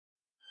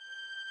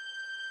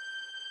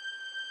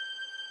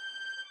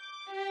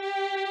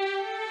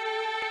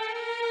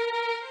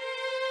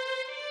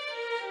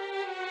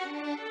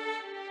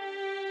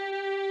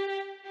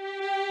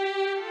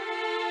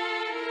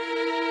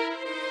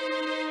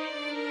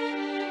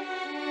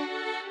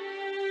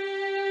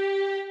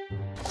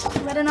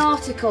I read an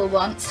article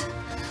once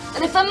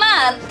that if a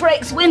man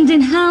breaks wind in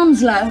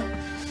Hounslow,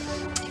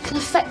 it can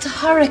affect a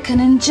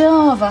hurricane in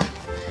Java.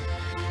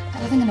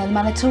 I think I know the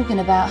man they're talking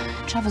about.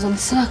 Travels on the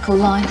Circle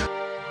Line.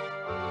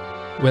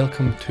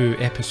 Welcome to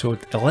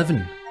episode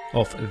 11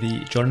 of the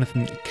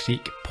Jonathan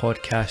Creek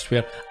podcast,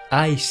 where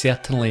I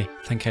certainly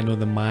think I know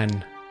the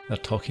man they're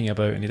talking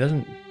about, and he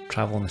doesn't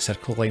travel on the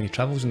Circle Line, he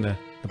travels in the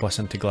bus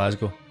into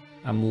Glasgow.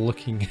 I'm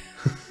looking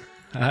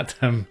at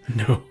him.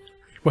 No.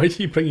 Why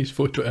do you bring his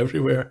photo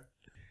everywhere?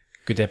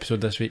 Good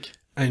episode this week.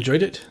 I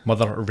enjoyed it.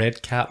 Mother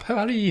Redcap. How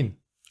are you, Ian?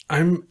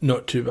 I'm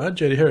not too bad,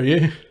 Gerry. How are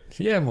you?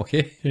 Yeah, I'm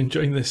okay. You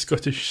enjoying the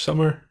Scottish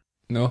summer?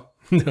 No.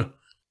 No.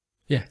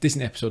 Yeah,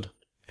 decent episode.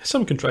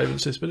 Some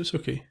contrivances, but it's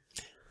okay.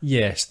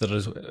 Yes, there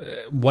is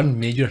one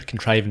major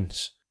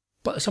contrivance,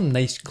 but some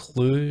nice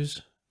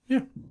clues.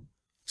 Yeah.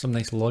 Some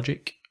nice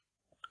logic.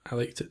 I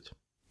liked it.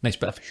 Nice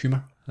bit of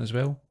humour as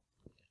well.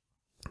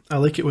 I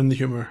like it when the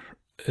humour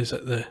is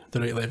at the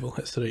right level,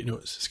 hits the right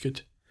notes. It's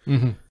good.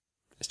 Mm-hmm.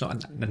 It's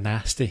not a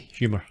nasty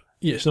humour.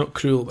 Yeah, it's not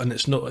cruel, and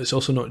it's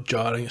also not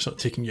jarring. It's not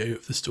taking you out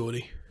of the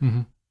story.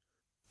 Mm-hmm.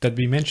 Did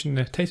we mention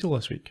the title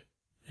this week?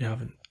 You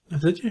haven't. Oh,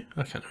 did you?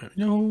 I can't remember.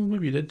 No,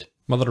 maybe you did.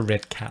 Mother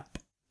Redcap.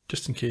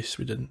 Just in case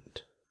we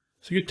didn't.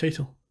 It's a good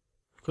title.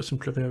 I've got some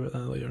trivia about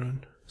that later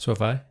on. So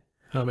have I.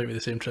 Oh, maybe the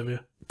same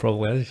trivia.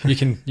 Probably is.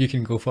 You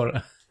can go for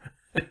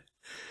it.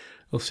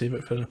 I'll save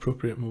it for an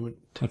appropriate moment.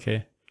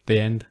 Okay. The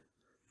end.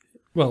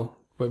 Well,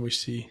 when we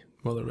see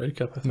Mother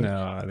Redcap, I think.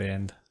 No, at the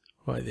end.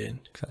 Why the end?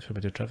 Because that's where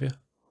we do trivia.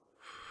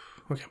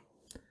 Okay.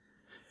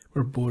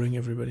 We're boring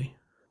everybody.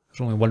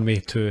 There's only one way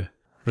to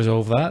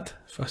resolve that.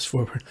 Fast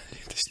forward.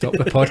 To stop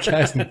the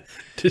podcast and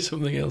do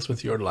something else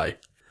with your life.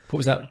 What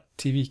was that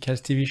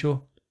kids TV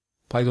show?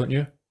 Why Don't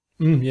You?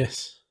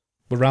 Yes.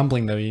 We're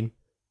rambling now, Ian.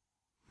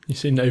 You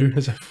say now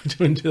as if we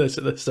don't do this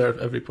at the start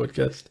of every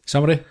podcast.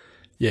 Summary?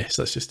 Yes,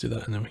 let's just do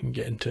that and then we can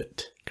get into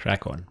it.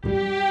 Crack on.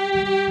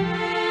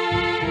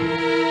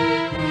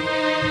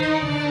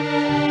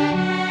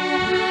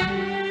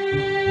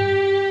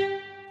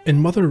 In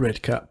Mother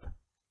Redcap,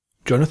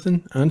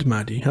 Jonathan and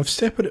Maddie have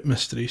separate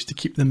mysteries to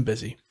keep them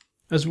busy,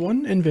 as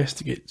one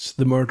investigates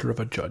the murder of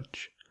a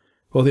judge,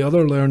 while the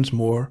other learns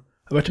more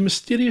about a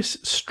mysterious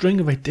string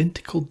of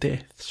identical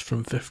deaths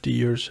from 50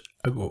 years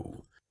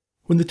ago.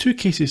 When the two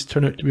cases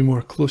turn out to be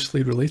more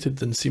closely related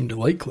than seemed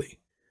likely,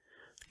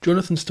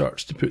 Jonathan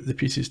starts to put the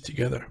pieces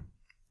together.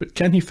 But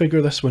can he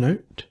figure this one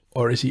out,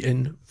 or is he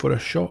in for a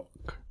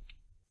shock?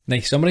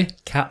 Nice summary.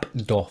 Cap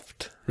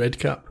doffed.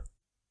 Redcap?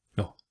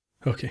 No.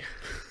 Okay.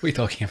 What are you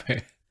talking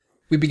about?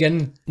 We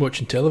begin...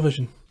 Watching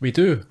television. We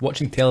do.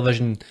 Watching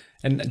television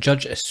in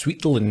Judge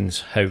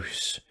Sweetland's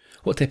house.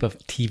 What type of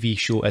TV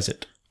show is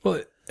it?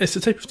 Well, it's the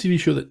type of TV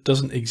show that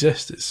doesn't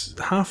exist. It's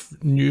half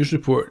news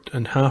report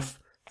and half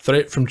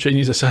threat from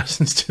Chinese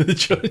assassins to the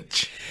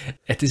judge.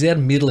 It is there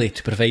merely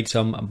to provide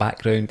some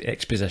background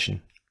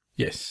exposition.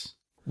 Yes.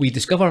 We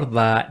discover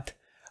that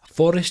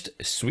Forrest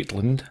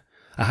Sweetland,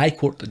 a High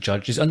Court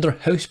judge, is under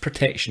house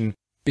protection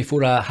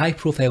before a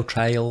high-profile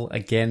trial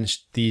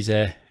against these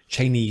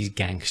Chinese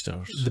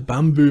gangsters. The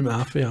Bamboo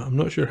Mafia. I'm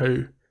not sure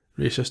how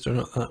racist or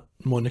not that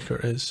moniker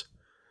is.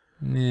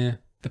 Yeah.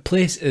 The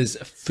place is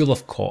full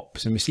of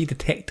cops, and we see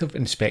Detective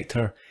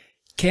Inspector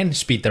Ken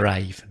Speed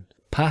arrive and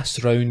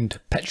pass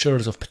round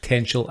pictures of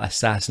potential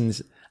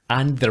assassins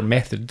and their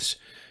methods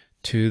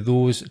to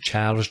those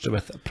charged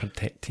with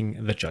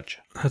protecting the judge.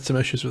 I had some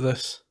issues with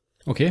this.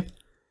 Okay.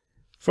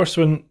 First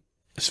one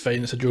is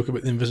fine. It's a joke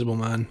about the Invisible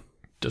Man.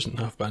 Doesn't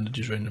have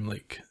bandages around him.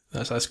 Like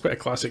that's quite a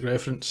classic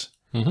reference.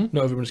 Mm-hmm.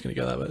 Not everyone's going to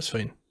get that, but it's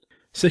fine.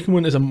 Second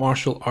one is a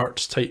martial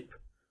arts type.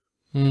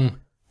 Mm.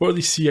 What are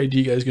these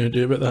CID guys going to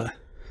do about that?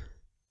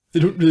 They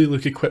don't really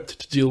look equipped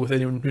to deal with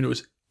anyone who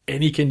knows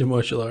any kind of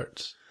martial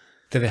arts.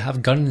 Do they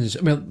have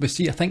guns? Well, we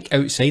see, I think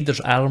outside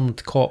there's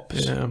armed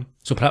cops. Yeah.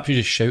 So perhaps you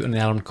just shout on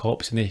the armed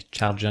cops and they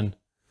charge in.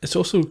 It's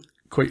also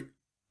quite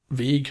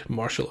vague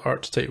martial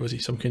arts type. Was he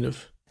some kind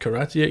of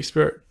karate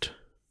expert?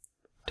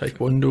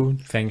 Taekwondo?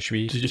 Feng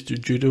Shui. Does he just do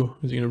judo?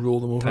 Is he going to roll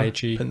them over? Tai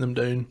Chi. Pin them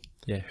down?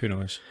 Yeah, who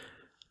knows?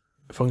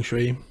 Feng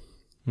Shui.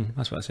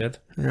 That's what I said.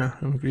 Yeah,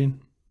 I'm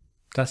agreeing.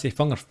 Did I say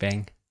Feng or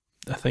Feng?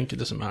 I think it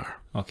doesn't matter.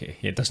 Okay,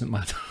 yeah, it doesn't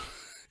matter.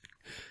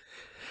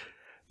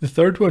 The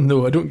third one,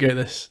 though, I don't get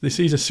this. They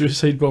say he's a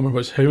suicide bomber,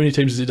 but how many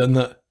times has he done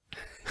that?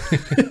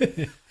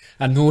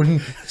 A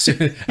known,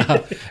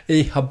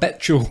 a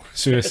habitual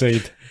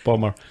suicide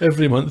bomber.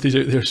 Every month he's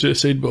out there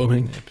suicide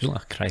bombing. It was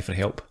like a cry for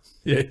help.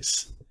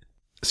 Yes.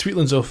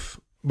 Sweetland's off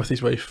with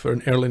his wife for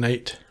an early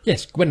night.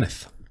 Yes,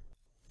 Gwyneth.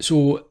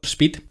 So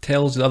Speed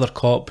tells the other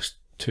cops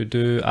to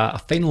do a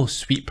final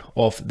sweep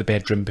of the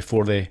bedroom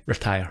before they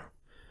retire.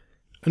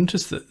 I'm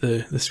just that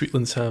the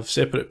Sweetlands have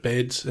separate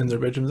beds in their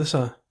bedrooms. This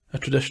is a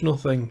traditional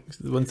thing,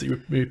 the ones that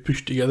you maybe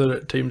push together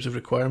at times of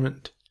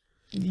requirement.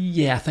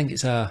 Yeah, I think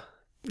it's a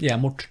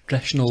more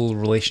traditional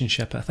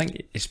relationship. I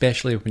think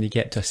especially when you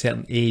get to a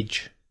certain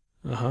age.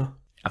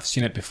 I've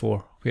seen it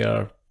before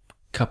where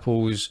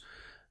couples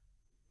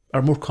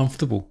are more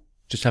comfortable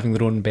just having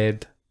their own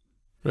bed,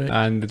 right?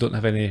 And they don't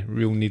have any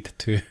real need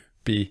to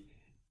be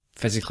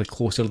physically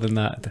closer than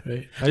that.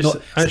 Right.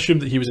 Not- I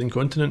assumed that he was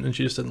incontinent and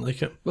she just didn't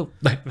like it. Well,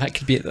 that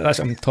could be it. That's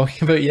what I'm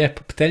talking about, yeah.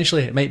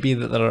 Potentially, it might be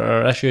that there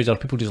are issues or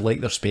people just like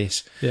their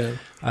space. Yeah.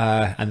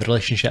 And the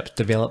relationship's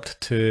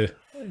developed to...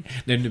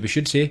 Now, we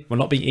should say, we're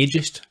not being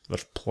ageist.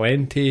 There's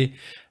plenty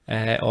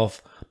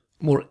of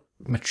more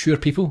mature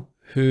people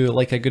who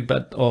like a good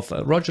bit of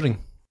rogering,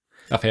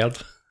 I've heard.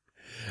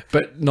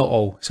 But not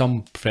all.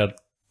 Some prefer,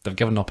 they've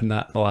given up on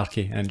that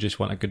malarkey and just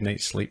want a good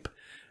night's sleep.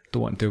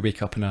 Don't want to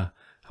wake up in a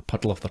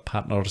puddle of their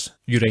partner's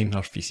urine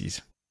or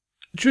faeces.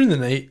 During the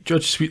night,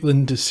 Judge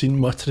Sweetland is seen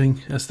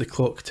muttering as the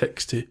clock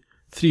ticks to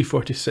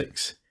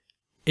 3:46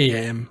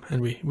 a.m.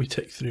 and we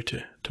tick through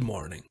to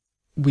morning.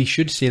 We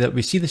should say that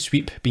we see the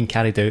sweep being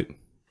carried out.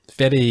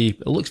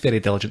 It looks very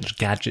diligent. There's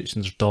gadgets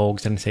and there's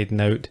dogs inside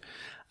and out.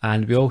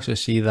 And we also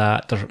see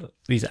that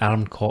these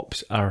armed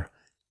cops are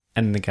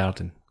in the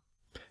garden.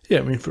 Yeah,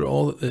 I mean, for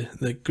all that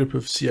the group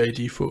of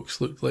CID folks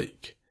looked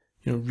like,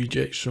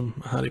 rejects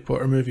from a Harry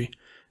Potter movie,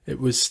 it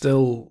was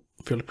still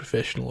a fairly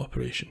professional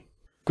operation.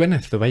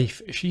 Gwyneth, the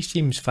wife, she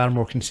seems far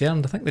more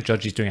concerned. I think the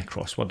judge is doing a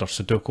crossword or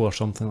Sudoku or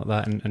something like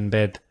that in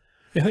bed.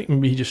 I think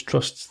maybe he just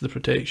trusts the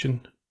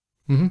protection.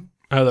 Mm-hmm.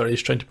 Either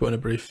he's trying to put on a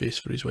brave face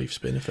for his wife's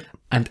benefit.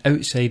 And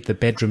outside the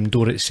bedroom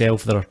door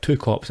itself, there are two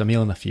cops, a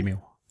male and a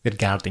female. They're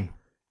guarding.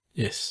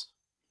 Yes.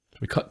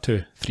 We cut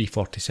to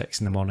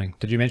 3:46 in the morning.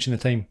 Did you mention the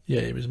time?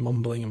 Yeah, he was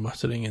mumbling and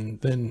muttering, and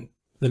then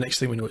the next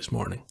thing we know, it's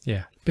morning.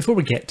 Yeah. Before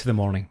we get to the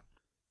morning,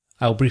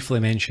 I'll briefly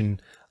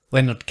mention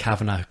Leonard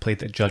Kavanagh, who played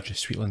the Judge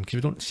Sweetland, because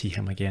we don't see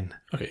him again.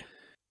 Okay.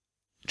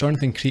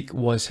 Jonathan Creek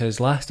was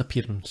his last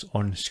appearance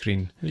on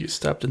screen. He gets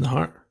stabbed in the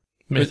heart.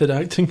 Method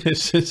acting,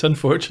 it's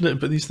unfortunate,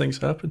 but these things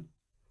happen.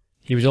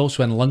 He was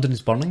also in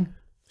London's Burning,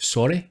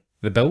 Sorry,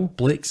 The Bill,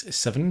 Blake's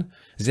 7,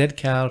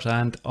 Z-Cars,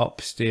 and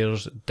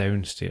Upstairs,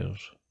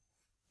 Downstairs.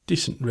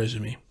 Decent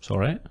resume. It's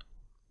alright.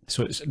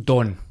 So it's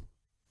dawn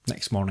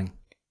next morning.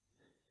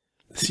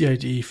 The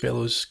CID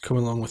fellows come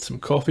along with some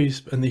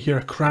coffees, and they hear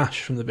a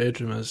crash from the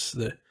bedroom as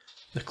the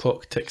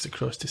clock ticks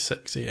across to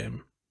 6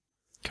 a.m.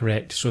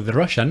 Correct. So they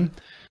rush in.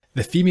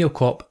 The female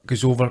cop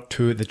goes over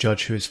to the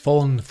judge, who has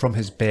fallen from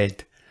his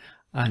bed,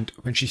 and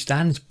when she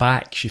stands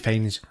back, she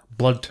finds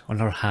blood on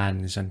her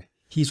hands, and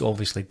he's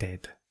obviously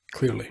dead.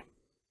 Clearly.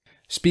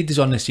 Speed is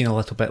on the scene a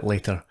little bit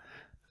later,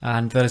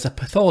 and there is a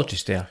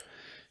pathologist there.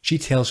 She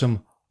tells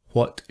him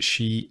what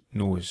she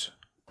knows.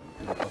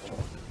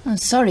 Oh,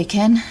 sorry,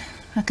 Ken.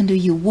 I can do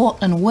you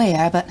what and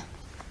where, but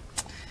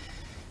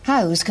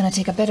how's going to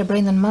take a better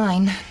brain than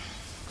mine.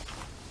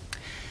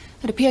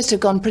 It appears to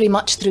have gone pretty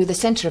much through the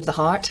centre of the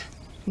heart.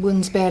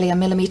 Wounds barely 1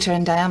 millimetre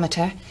in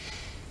diameter.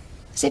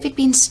 As if he'd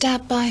been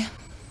stabbed by,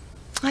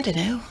 I don't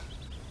know,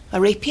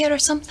 a rapier or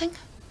something?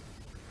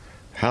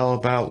 How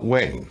about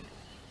when?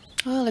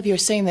 Well, if you're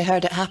saying they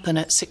heard it happen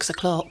at 6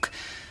 o'clock,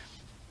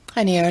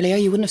 any earlier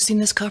you wouldn't have seen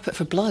this carpet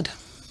for blood.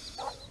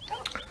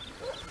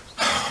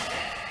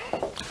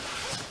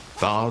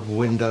 Barred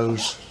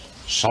windows,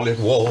 solid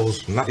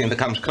walls, nothing that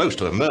comes close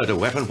to a murder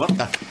weapon. What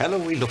the hell are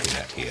we looking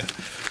at here?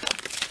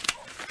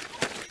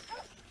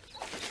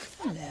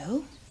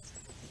 Hello.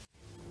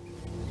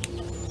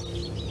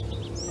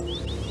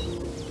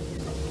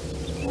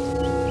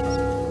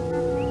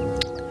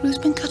 Who's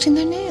been cutting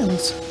their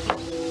nails?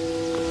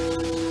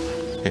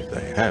 If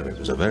they have, it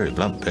was a very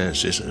blunt pair of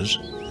scissors.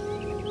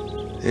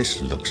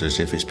 This looks as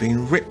if it's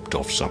been ripped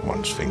off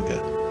someone's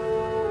finger.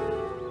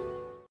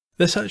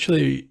 This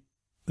actually,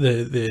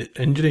 the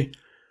injury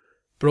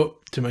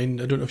brought to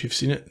mind, I don't know if you've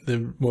seen it,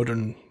 the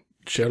modern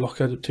Sherlock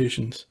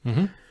adaptations.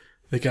 Mm-hmm.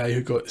 The guy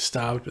who got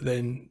stabbed but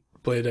then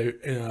bled out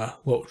in a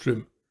locked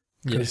room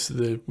because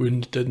the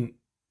wound didn't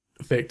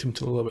affect him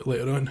till a little bit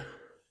later on.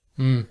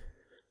 Mm.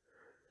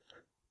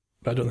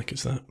 But I don't think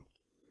it's that.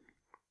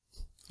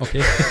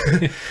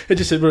 Okay. It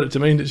just brought it to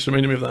mind. It just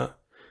reminded me of that.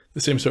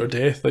 The same sort of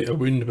death, like a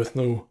wound with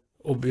no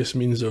obvious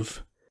means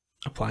of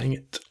applying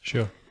it.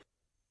 Sure.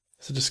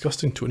 It's a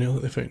disgusting toenail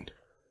that they found.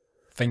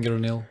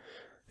 Fingernail.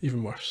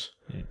 Even worse.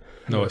 Yeah.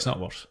 No, it's not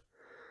worse.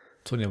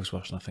 Toenail's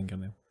worse than a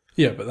fingernail.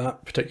 Yeah, but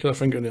that particular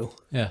fingernail,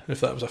 Yeah.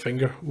 if that was a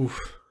finger, oof.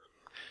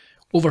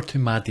 Over to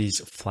Maddie's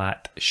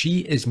flat. She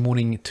is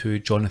moaning to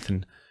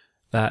Jonathan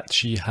that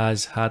she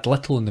has had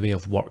little in the way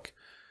of work.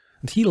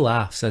 And he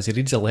laughs as he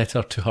reads a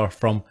letter to her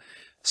from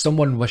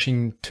someone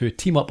wishing to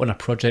team up on a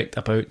project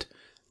about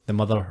the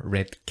Mother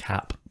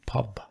Redcap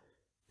pub.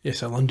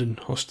 Yes, a London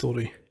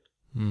hostelry.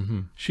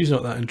 Mm-hmm. She's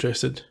not that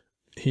interested.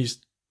 He's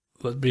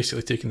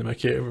basically taking the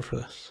mickey out of her for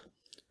this.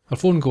 Her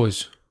phone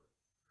goes.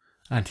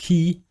 And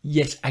he,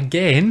 yet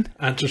again...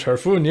 Answers her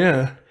phone,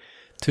 yeah.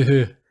 To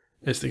who?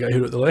 It's the guy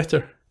who wrote the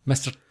letter.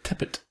 Mr.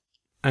 Tippett.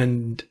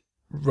 And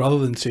rather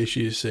than say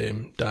she's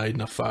died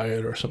in a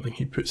fire or something,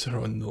 he puts her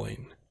on the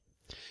line.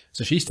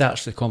 So she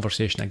starts the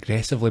conversation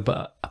aggressively,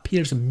 but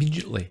appears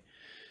immediately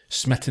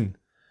smitten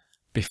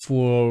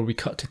before we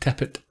cut to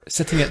Tippett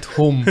sitting at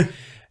home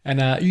in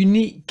a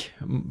unique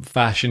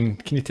fashion.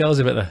 Can you tell us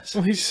about this?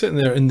 Well, he's sitting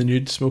there in the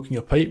nude smoking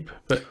a pipe,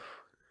 but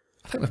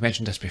I think we've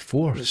mentioned this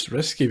before. it's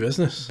risky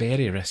business.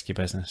 Very risky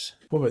business.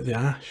 What about the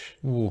ash?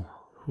 Oh.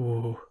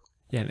 Oh.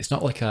 Yeah, and it's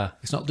not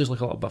just like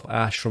a little bit of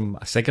ash from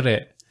a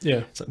cigarette.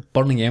 Yeah. It's like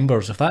burning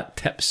embers. If that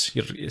tips,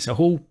 it's a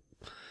whole...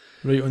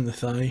 Right on the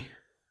thigh.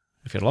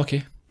 If you're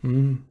lucky.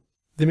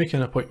 They make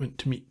an appointment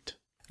to meet.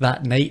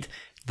 That night,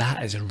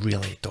 that is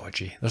really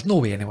dodgy. There's no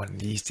way anyone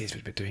these days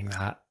would be doing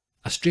that.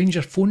 A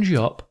stranger phones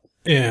you up.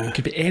 Yeah. It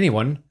could be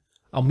anyone.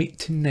 I'll meet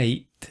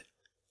tonight.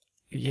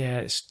 Yeah,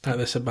 it's... At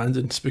this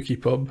abandoned spooky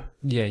pub.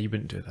 Yeah, you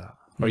wouldn't do that.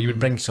 Or you would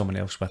bring someone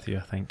else with you,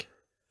 I think.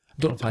 I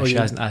don't know why she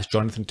hasn't asked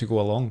Jonathan to go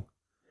along.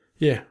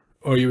 Yeah.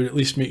 Or you would at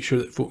least make sure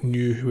that folk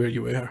knew where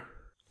you were.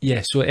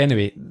 Yeah, so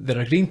anyway, they're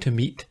agreeing to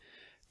meet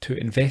to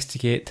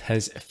investigate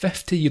his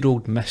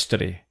 50-year-old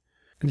mystery.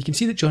 And you can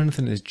see that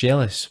Jonathan is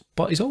jealous,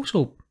 but he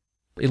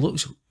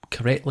looks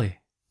correctly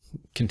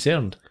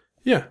concerned.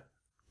 Yeah.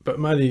 But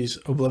Maddie's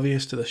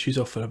oblivious to this. She's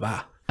off for a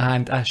bath.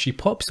 And as she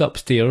pops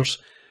upstairs,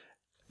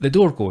 the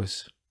door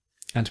goes.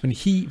 And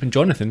when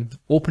Jonathan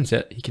opens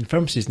it, he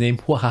confirms his name.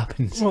 What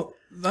happens? Well,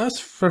 that's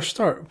for a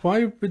start.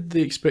 Why would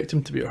they expect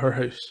him to be at her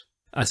house?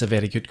 That's a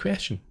very good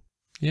question.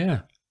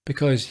 Yeah,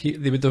 because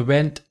they would have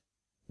went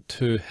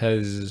to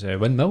his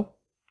windmill.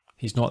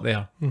 He's not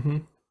there. Mm-hmm.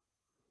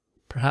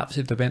 Perhaps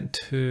if they went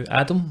to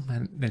Adam,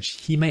 and then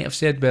he might have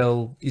said,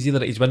 well, he's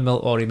either at his windmill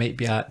or he might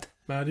be at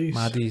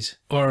Maddie's.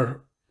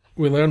 Or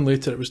we learn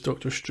later it was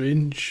Dr.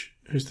 Strange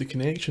who's the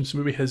connection, so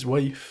maybe his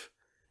wife,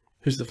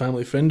 who's the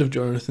family friend of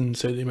Jonathan,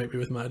 said he might be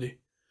with Maddie.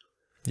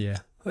 Yeah.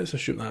 Let's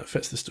assume that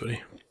fits the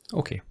story.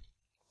 Okay.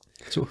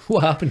 So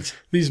what happens?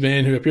 These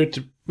men who appear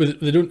to...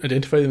 They don't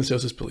identify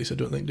themselves as police, I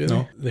don't think, do they?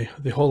 No.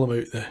 They haul him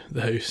out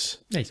the house.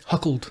 Yeah, he's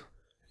huckled.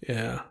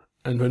 Yeah.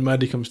 And when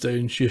Maddie comes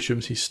down, she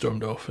assumes he's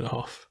stormed off in a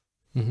huff.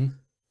 Mm-hmm.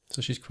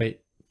 So she's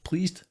quite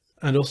pleased.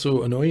 And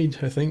also annoyed,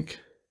 I think.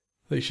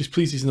 Like, she's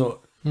pleased he's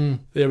not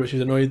there, but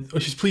she's annoyed. Oh,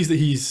 she's pleased that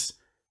he's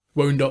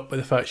wound up by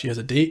the fact she has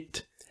a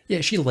date.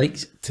 Yeah, she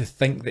likes to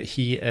think that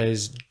he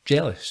is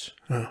jealous.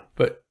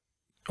 But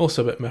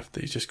also a bit miffed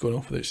that he's just gone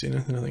off without saying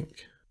anything, I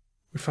think.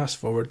 We fast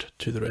forward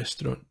to the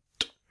restaurant.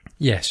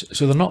 Yes,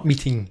 so they're not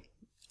meeting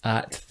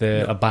at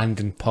the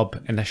abandoned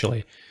pub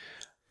initially.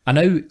 A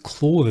now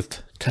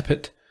clothed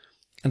Tippett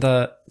and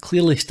a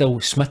clearly still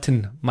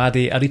smitten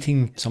Maddie are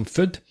eating some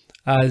food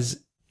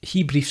as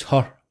he briefs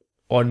her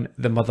on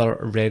the Mother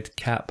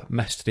Redcap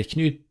mystery. Can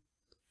you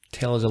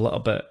tell us a little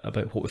bit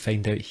about what we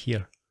find out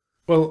here?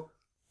 Well,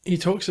 he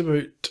talks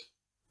about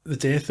the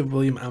death of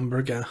William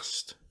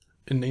Ambergast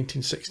in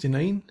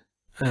 1969,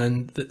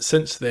 and that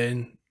since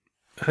then,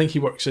 I think he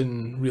works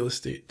in real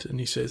estate, and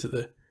he says that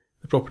the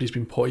property's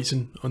been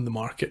poisoned on the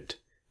market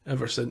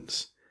ever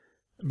since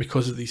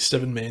because of these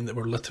 7 men that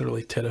were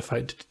literally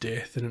terrified to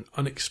death in an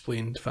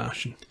unexplained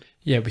fashion.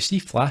 Yeah, we see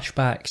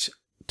flashbacks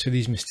to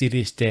these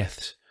mysterious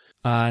deaths,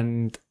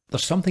 and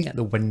there's something at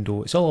the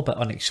window. It's all a bit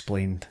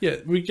unexplained. Yeah,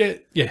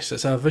 yes,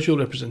 it's a visual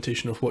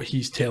representation of what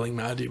he's telling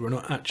Maddie. We're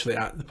not actually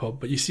at the pub,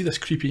 but you see this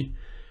creepy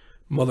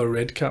Mother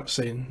Redcap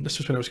sign. This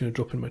was when I was going to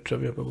drop in my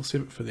trivia, but we'll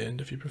save it for the end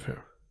if you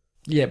prefer.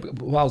 Yeah,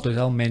 but what I'll do is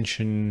I'll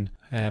mention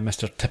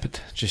Mr. Tippett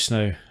just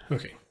now.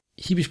 Okay.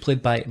 He was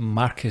played by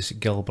Marcus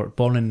Gilbert,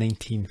 born in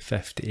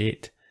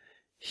 1958.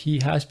 He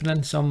has been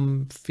in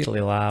some fairly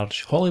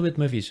large Hollywood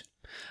movies.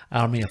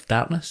 Army of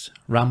Darkness,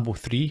 Rambo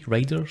 3,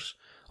 Riders,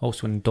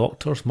 also in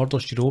Doctors, Murder,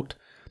 She Wrote,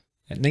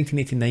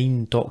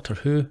 1989 Doctor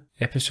Who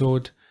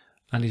episode,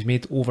 and he's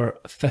made over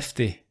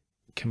 50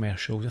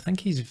 commercials. I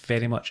think he's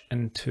very much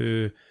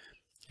into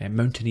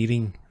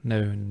mountaineering now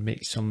and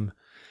makes some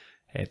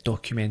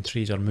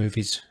documentaries or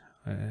movies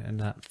in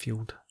that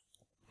field.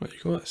 There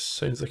you go, that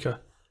sounds like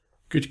a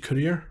good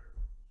career.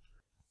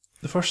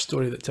 The first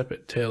story that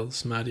Tippett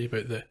tells Maddie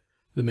about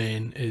the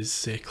men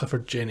is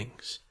Clifford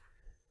Jennings.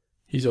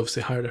 He's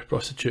obviously hired a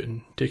prostitute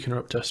and taken her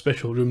up to a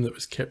special room that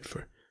was kept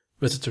for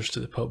visitors to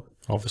the pub.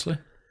 Obviously.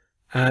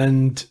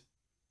 And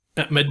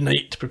at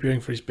midnight,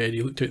 preparing for his bed,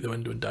 he looked out the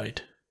window and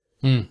died.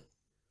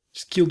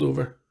 Just keeled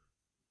over.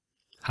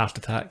 Heart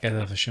attack,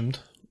 I've assumed.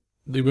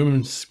 The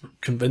woman's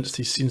convinced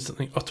he's seen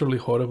something utterly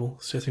horrible,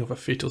 setting off a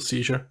fatal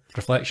seizure.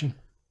 Reflection.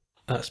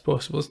 That's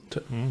possible, isn't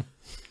it?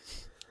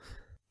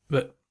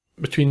 But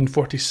between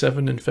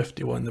 47 and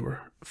 51, there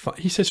were...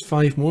 he says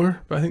 5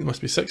 more, but I think there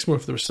must be 6 more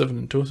if there were 7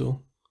 in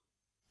total.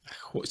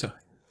 What's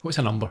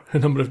a number? A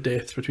number of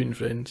deaths between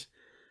friends.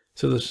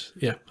 So there's,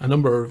 a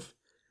number of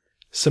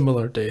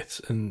similar deaths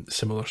in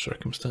similar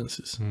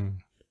circumstances.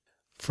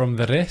 From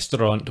the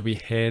restaurant, we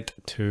head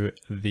to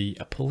the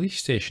police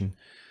station,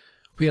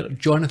 where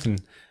Jonathan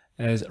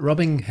is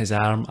rubbing his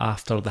arm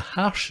after the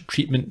harsh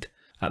treatment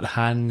at the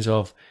hands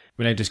of,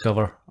 we now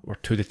discover, were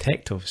 2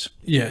 detectives.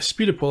 Yeah,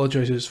 Speed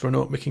apologises for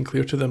not making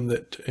clear to them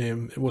that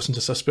it wasn't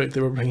a suspect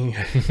they were bringing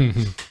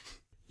in.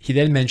 He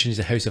then mentions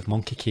the House of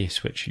Monkey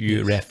case, which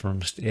you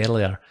referenced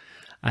earlier,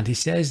 and he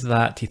says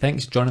that he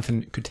thinks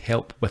Jonathan could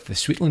help with the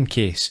Sweetland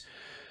case,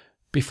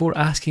 before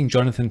asking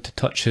Jonathan to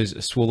touch his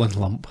swollen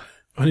lump.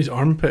 On his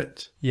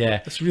armpit? Yeah.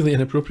 That's really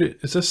inappropriate.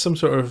 Is this some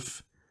sort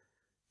of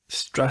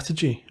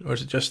strategy, or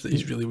is it just that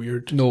he's really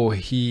weird? No,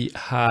 he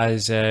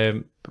has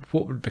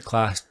what would be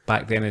classed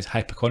back then as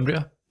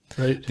hypochondria.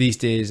 Right. These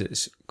days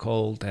it's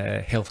called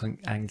health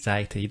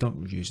anxiety. You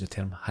don't use the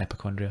term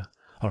hypochondria,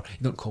 or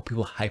you don't call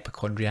people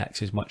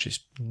hypochondriacs as much. It's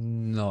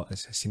not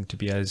as seem to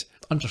be as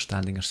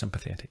understanding or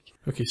sympathetic.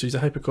 Okay, so he's a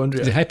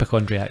hypochondriac. He's a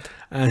hypochondriac.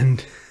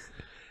 And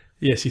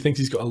yes, he thinks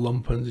he's got a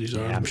lump under his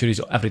arm. Yeah, I'm sure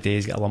every day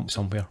he's got a lump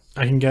somewhere.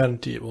 I can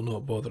guarantee it will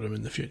not bother him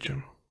in the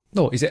future.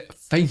 No, he's a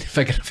fine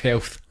figure of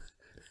health.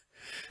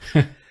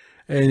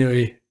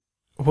 Anyway,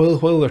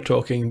 while they're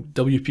talking,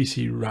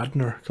 WPC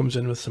Radnor comes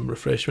in with some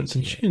refreshments,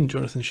 and she and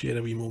Jonathan share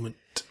a wee moment.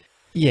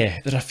 Yeah,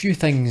 there are a few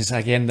things,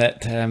 again,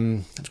 that I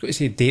was going to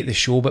say date the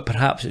show, but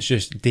perhaps it's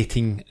just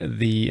dating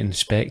the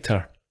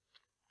inspector.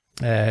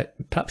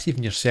 Perhaps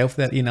even yourself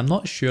there, Ian. I'm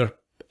not sure.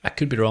 I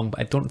could be wrong, but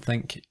I don't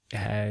think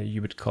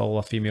you would call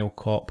a female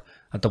cop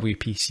a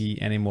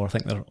WPC anymore. I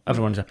think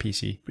everyone's a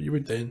PC. But you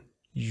would then.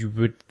 You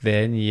would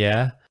then,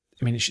 yeah.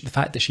 I mean, the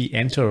fact that she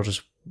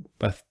enters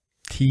with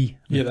T.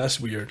 Yeah, that's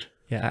weird.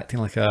 Yeah, acting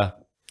like a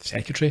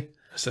secretary.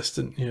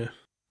 Assistant, yeah.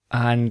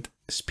 And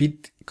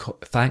Speed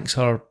thanks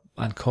her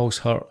and calls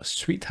her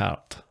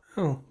sweetheart.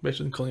 Oh,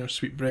 better than calling her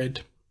sweet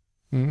bread.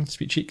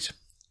 Sweet cheeks.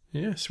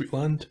 Yeah, sweet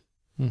land.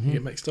 Mm-hmm. You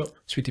get mixed up.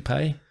 Sweetie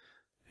pie.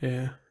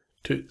 Yeah.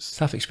 Toots.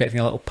 Half expecting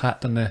a little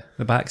pat on the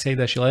backside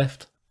as she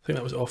left. I think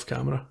that was off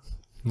camera.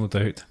 No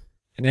doubt.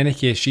 In any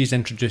case, she's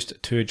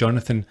introduced to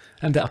Jonathan,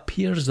 and it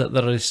appears that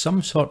there is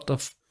some sort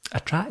of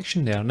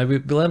attraction there. Now, we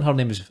learn her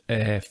name is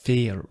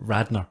Faye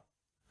Radnor.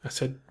 I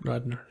said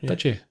Radnor. Yeah.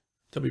 Did you?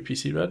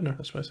 WPC Radnor,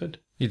 that's what I said.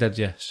 You did,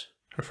 yes.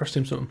 Her first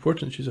name's not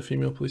important, she's a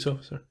female police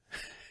officer.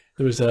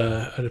 There was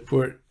a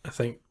report, I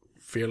think,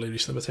 fairly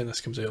recently, by the time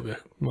this comes out, it'll be a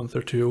month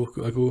or two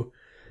ago.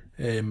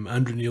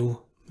 Andrew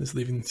Neil is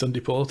leaving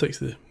Sunday Politics,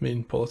 the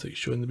main politics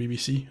show in the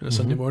BBC, on a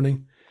Sunday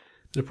morning.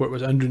 The report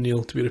was Andrew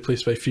Neil to be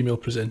replaced by female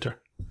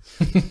presenter.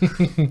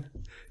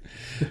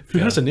 Who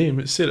has a name?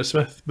 It's Sarah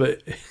Smith,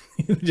 but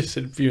they just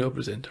said female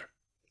presenter.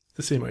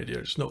 The same idea,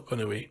 it's not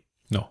gone away.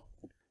 No.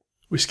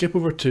 We skip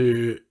over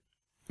to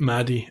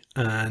Maddie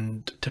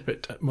and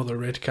Tippett at Mother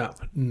Redcap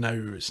now.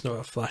 It's not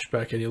a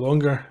flashback any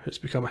longer. It's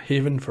become a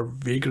haven for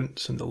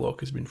vagrants and the lock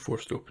has been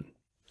forced open.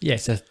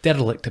 Yes, a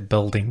derelict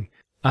building,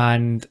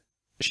 and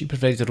she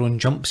provides her own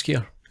jump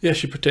scare. Yeah,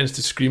 she pretends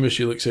to scream as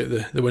she looks out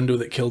the window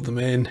that killed the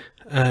men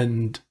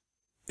and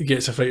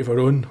gets a fright of her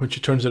own when she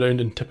turns around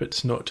and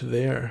Tippett's not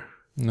there.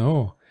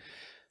 No.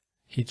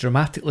 He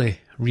dramatically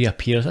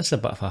reappears. That's a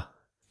bit of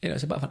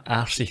it's a bit of an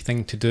arsey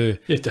thing to do.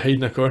 Yeah, to hide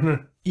in a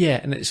corner. Yeah,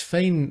 and it's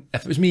fine.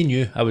 If it was me and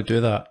you, I would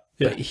do that.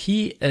 Yeah. But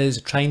he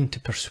is trying to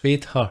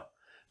persuade her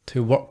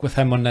to work with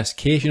him on this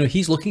case. You know,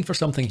 he's looking for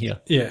something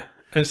here. Yeah,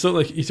 and it's not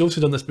like he's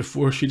also done this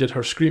before she did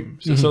her scream.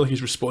 So it's not like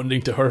he's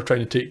responding to her trying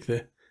to take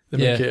the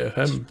mick out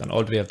of him. It's an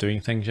odd way of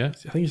doing things, yeah.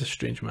 I think he's a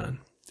strange man.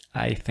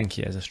 I think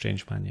he is a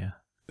strange man, yeah.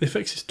 They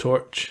fix his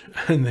torch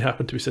and they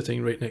happen to be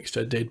sitting right next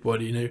to a dead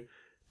body. Now,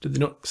 did they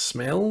not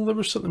smell there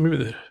was something? Maybe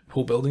the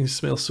whole building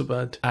smells so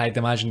bad. I'd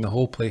imagine the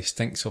whole place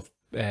stinks of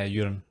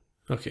urine.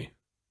 Okay.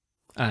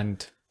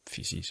 And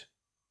feces.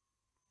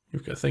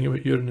 You've got a thing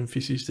about urine and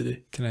feces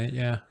today. Tonight,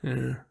 yeah.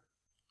 Yeah.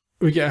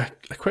 We get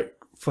a quick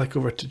flick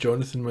over to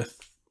Jonathan with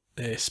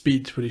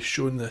Speed, where he's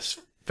shown this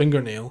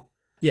fingernail.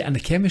 Yeah, and the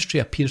chemistry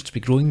appears to be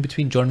growing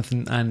between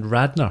Jonathan and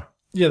Radnor.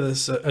 Yeah,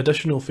 there's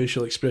additional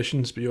facial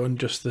expressions beyond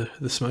just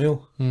the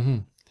smile. Mm-hmm.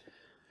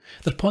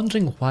 They're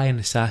pondering why an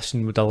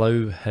assassin would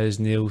allow his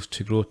nails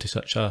to grow to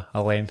such a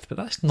length, but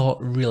that's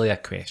not really a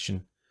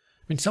question.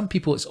 I mean, some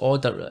people, it's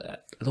odd, I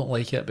don't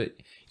like it, but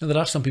you know,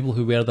 there are some people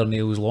who wear their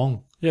nails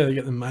long. Yeah, they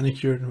get them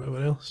manicured and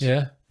whatever else.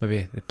 Yeah,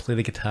 maybe they play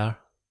the guitar.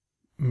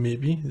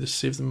 Maybe, just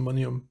save them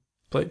money on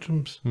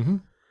plectrums. Mm-hmm.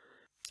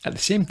 At the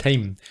same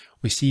time,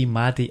 we see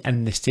Maddie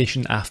in the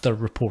station after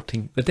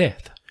reporting the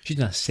death. She's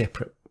in a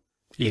separate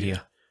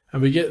area.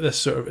 And we get this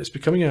sort of, it's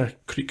becoming a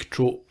Creek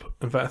trope.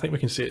 In fact, I think we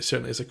can say it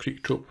certainly is a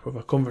Creek trope of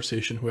a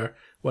conversation where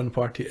one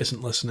party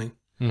isn't listening.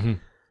 Mm-hmm.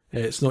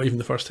 It's not even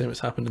the first time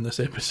it's happened in this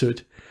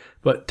episode.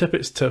 But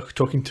Tippett's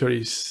talking to her.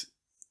 He's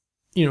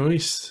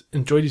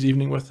enjoyed his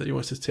evening with her. He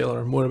wants to tell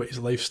her more about his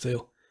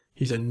lifestyle.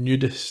 He's a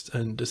nudist,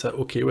 and is that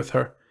okay with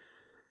her?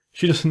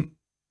 She doesn't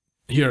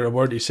hear a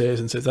word he says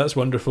and says, that's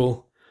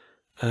wonderful.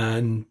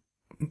 And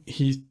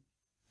he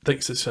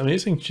thinks it's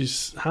amazing.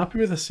 She's happy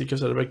with this. He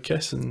gives her a big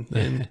kiss and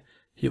then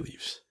he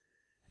leaves.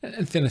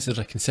 In fairness, there's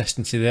a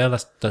consistency there.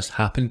 That does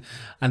happen.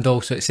 And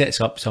also it sets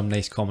up some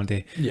nice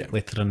comedy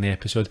later in the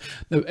episode.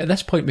 Now, at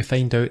this point we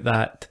find out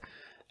that,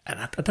 and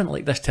I didn't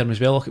like this term as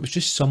well, look, it was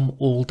just some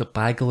old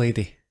bag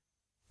lady.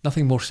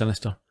 Nothing more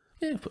sinister.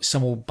 Yeah, but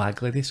some old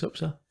bag lady, so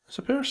it's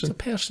a person. It's a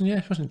person, yeah.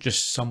 It wasn't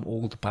just some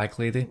old bag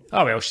lady.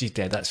 Oh well, she's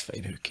dead, that's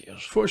fine, who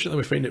cares? Fortunately,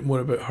 we find out more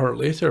about her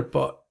later,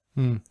 but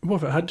what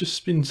if it had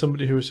just been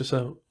somebody who was just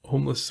a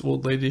homeless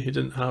old lady who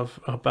didn't have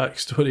a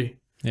backstory?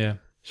 Yeah.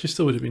 She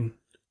still would have been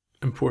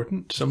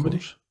important to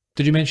somebody.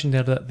 Did you mention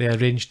there that they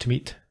arranged to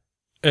meet?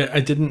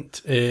 I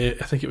didn't.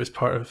 I think it was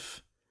part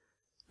of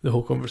the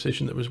whole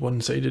conversation that was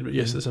one-sided, but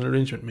yes, there's an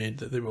arrangement made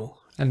that they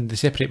will... And they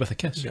separate with a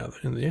kiss. Gather,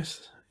 and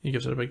yes, he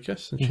gives her a big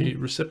kiss, and she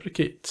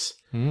reciprocates.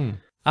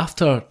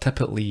 After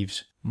Tippett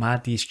leaves,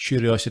 Maddie's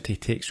curiosity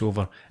takes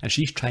over and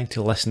she's trying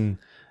to listen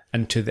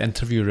into the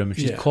interview room.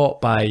 She's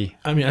caught by...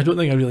 I mean, I don't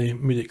think I really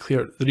made it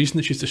clear. The reason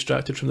that she's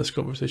distracted from this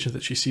conversation is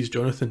that she sees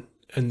Jonathan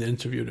in the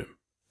interview room.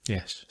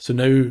 Yes. So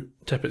now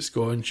Tippett's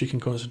gone, she can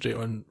concentrate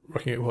on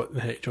working out what the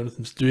heck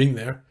Jonathan's doing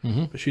there.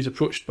 Mm-hmm. But she's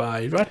approached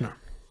by Radnor.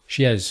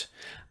 She is.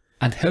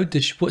 And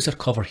what's her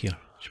cover here?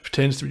 She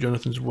pretends to be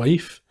Jonathan's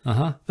wife.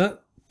 Uh-huh.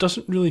 That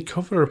doesn't really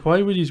cover her.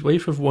 Why would his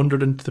wife have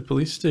wandered into the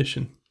police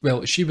station?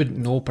 Well, she wouldn't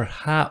know.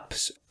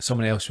 Perhaps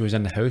someone else who was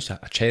in the house, a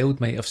child,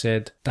 might have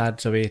said,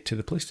 Dad's away to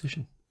the police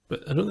station.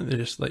 But I don't think they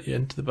just let you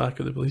into the back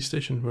of the police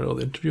station where all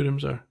the interview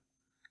rooms are.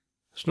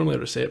 It's normally a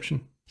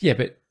reception. Yeah,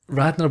 but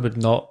Radnor would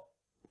not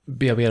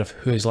be aware of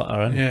who has let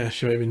her in. Yeah,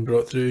 she might have been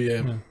brought through,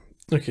 yeah.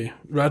 Okay,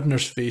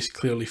 Radnor's face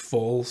clearly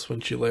falls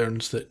when she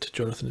learns that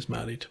Jonathan is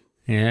married.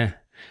 Yeah,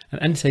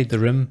 and inside the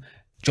room,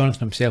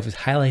 Jonathan himself is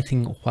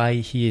highlighting why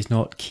he is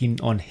not keen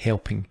on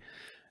helping.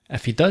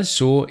 If he does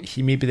so,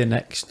 he may be the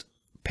next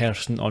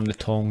person on the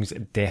Tongs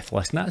death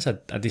list, and that's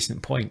a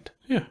decent point.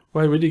 Yeah,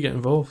 why would he get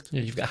involved?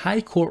 Yeah, you've got a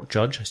high court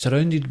judge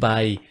surrounded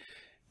by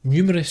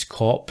numerous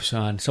cops,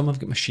 and some have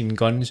got machine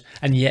guns,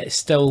 and yet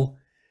still...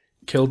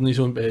 killed in his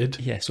own bed.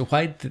 Yeah, so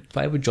why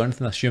would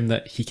Jonathan assume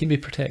that he can be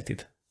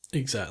protected?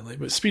 Exactly,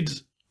 but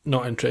Speed's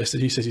not interested.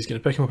 He says he's going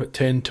to pick him up at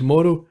 10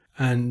 tomorrow,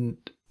 and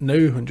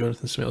now when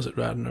Jonathan smiles at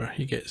Radnor,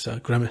 he gets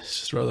a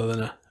grimace rather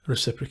than a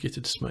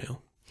reciprocated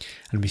smile.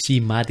 And we see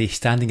Maddie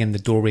standing in the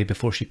doorway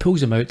before she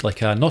pulls him out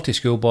like a naughty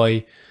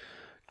schoolboy,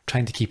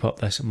 trying to keep up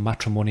this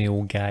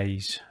matrimonial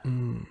guise.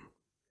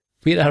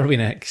 Where are we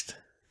next?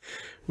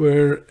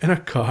 We're in a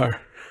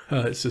car.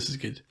 This is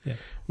good. Yeah.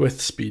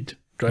 With Speed,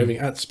 driving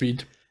at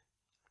speed.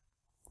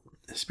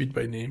 Speed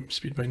by name,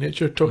 speed by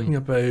nature, talking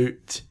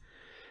about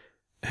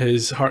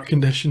his heart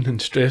condition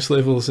and stress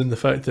levels and the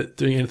fact that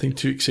doing anything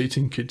too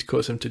exciting could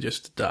cause him to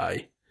just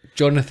die.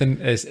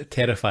 Jonathan is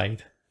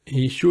terrified.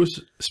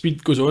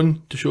 Speed goes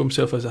on to show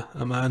himself as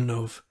a man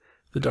of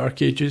the dark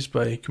ages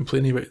by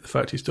complaining about the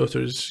fact his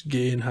daughter's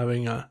gay and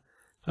having a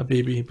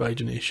baby by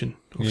donation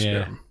of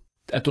sperm.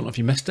 I don't know if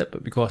you missed it,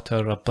 but we got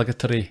our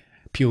obligatory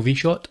POV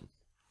shot.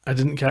 I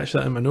didn't catch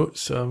that in my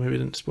notes, so maybe I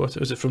didn't spot it.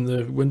 Was it from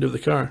the window of the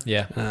car?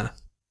 Yeah.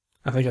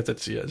 I think I did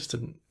see it, I just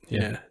didn't.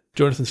 Yeah.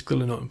 Jonathan's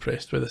clearly not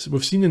impressed by this.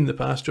 We've seen in the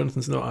past,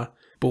 Jonathan's not a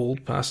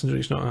bold passenger.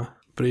 He's not a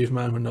brave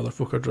man when other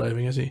folk are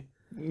driving, is he?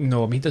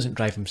 No, I mean, he doesn't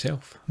drive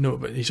himself. No,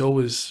 but he's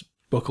always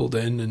buckled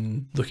in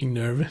and looking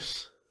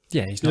nervous.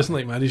 Yeah, he doesn't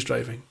like Maddie's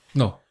driving.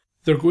 No.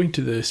 They're going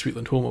to the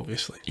Sweetland home,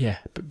 obviously. Yeah,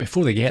 but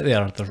before they get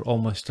there, there's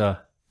almost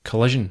a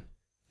collision.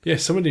 Yeah,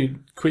 somebody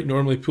quite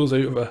normally pulls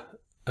out of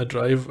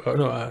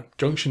a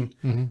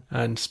junction,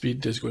 and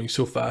Speed is going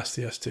so fast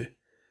he has to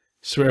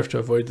swerve to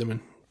avoid them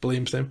and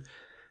blames them.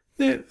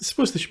 Yeah, I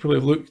suppose they should probably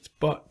have looked,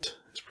 but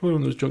it's probably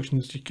one of those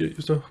junctions,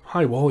 there's a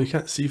high wall, you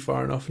can't see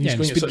far enough, and he's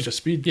going at such a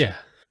speed. Yeah.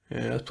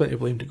 Yeah, there's plenty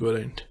of blame to go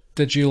around.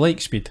 Did you like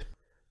Speed?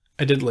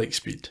 I did like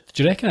Speed. Did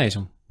you recognise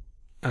him?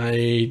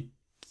 I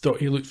thought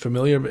he looked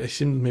familiar, but it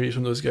seemed maybe he's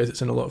one of those guys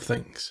that's in a lot of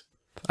things.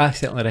 I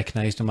certainly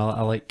recognised him.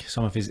 I like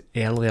some of his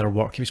earlier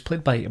work. He was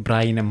played by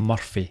Brian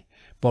Murphy,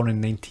 born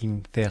in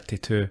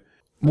 1932.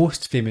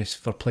 Most famous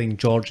for playing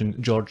George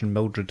and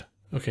Mildred.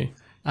 Okay.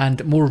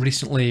 And more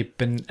recently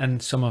been in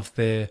some of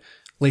the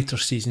later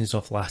seasons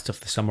of Last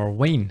of the Summer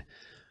Wine.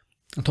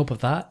 On top of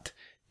that,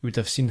 you would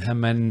have seen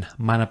him in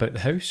Man About the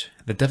House,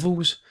 The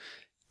Devils,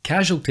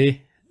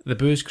 Casualty, The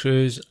Booze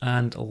Cruise,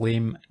 and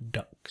Lame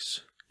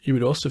Ducks. You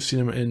would also have seen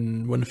him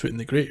in One Foot in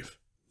the Grave.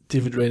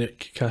 David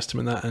Rennick cast him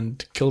in that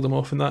and killed him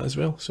off in that as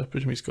well, so I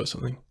presume he's got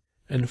something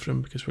in for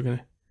him because we're going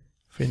to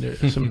find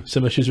out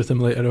some issues with him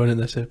later on in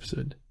this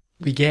episode.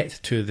 We get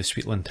to the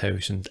Sweetland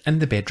house, and in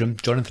the bedroom,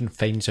 Jonathan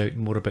finds out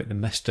more about the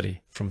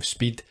mystery from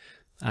Speed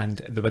and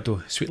the widow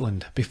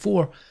Sweetland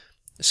before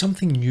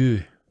something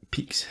new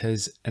piques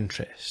his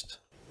interest.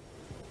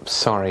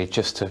 Sorry,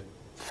 just to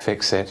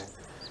fix it.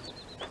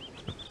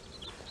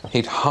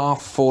 He'd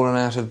half fallen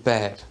out of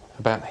bed,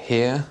 about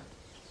here,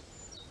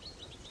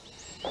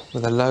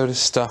 with a load of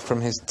stuff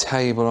from his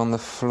table on the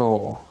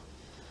floor.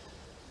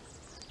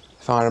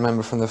 If I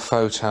remember from the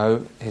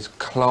photo, his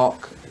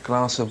clock, a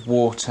glass of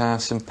water,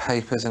 some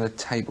papers and a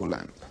table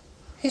lamp.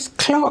 His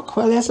clock?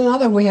 Well, there's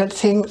another weird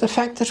thing. The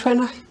fact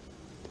that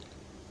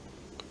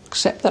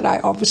except that I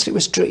obviously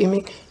was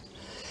dreaming.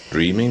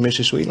 Dreaming,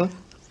 Mrs. Sweetland?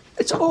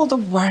 It's all the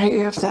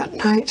worry of that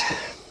night.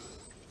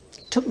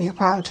 It took me a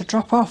while to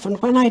drop off,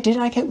 and when I did,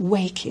 I kept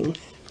waking.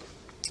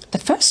 The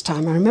first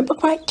time, I remember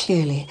quite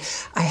clearly,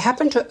 I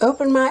happened to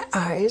open my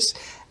eyes,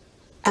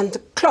 and the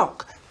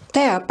clock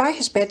there by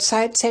his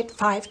bedside said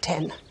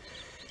 5:10.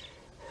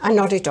 I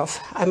nodded off.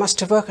 I must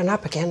have woken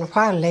up again a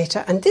while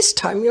later, and this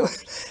time you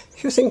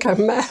think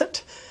I'm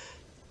mad.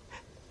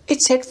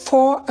 It said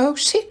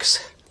 4:06.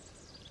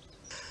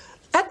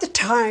 At the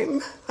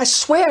time, I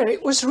swear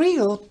it was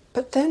real,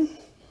 but then,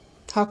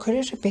 how could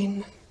it have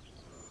been?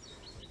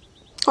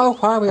 Oh,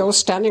 why are we all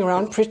standing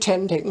around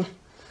pretending?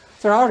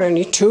 There are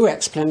only two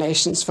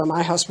explanations for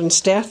my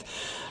husband's death.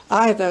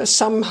 Either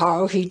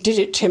somehow he did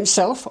it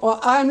himself, or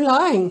I'm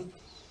lying.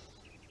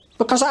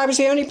 Because I was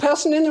the only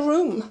person in the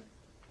room.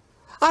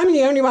 I'm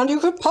the only one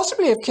who could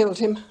possibly have killed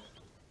him.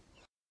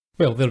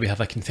 Well, there we have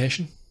a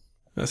confession.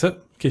 That's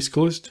it. Case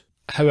closed.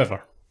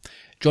 However,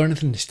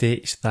 Jonathan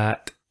states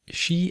that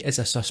she is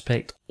a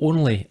suspect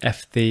only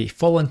if they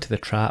fall into the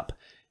trap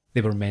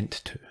they were meant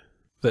to.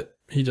 That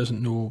he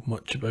doesn't know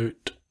much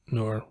about,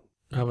 nor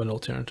have an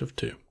alternative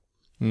to.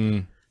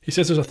 He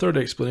says there's a third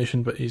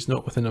explanation, but he's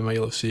not within a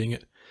mile of seeing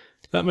it.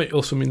 That might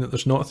also mean that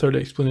there's not a third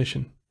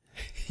explanation.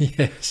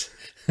 Yes.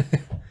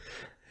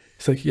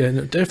 It's like, yeah,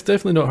 no,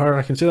 definitely not her.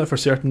 I can say that for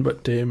certain,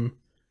 but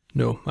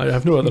no, I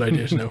have no other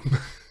ideas now.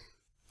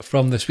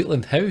 From the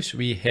Sweetland house,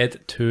 we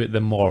head to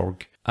the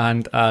morgue,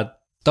 and a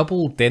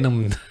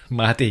double-denimed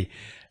Maddie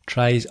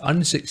tries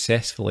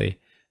unsuccessfully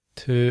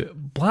to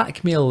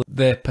blackmail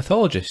the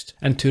pathologist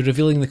into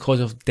revealing the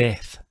cause of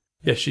death.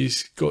 Yeah,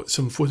 she's got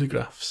some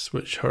photographs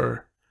which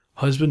her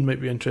husband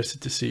might be interested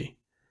to see,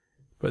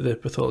 but the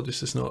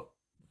pathologist is not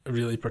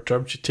really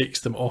perturbed. She takes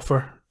them off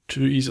her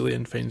too easily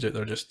and finds out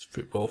they're just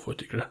football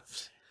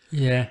photographs.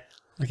 Yeah,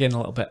 again, a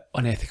little bit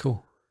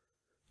unethical.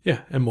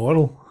 Yeah,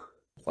 immoral.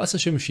 Let's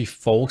assume she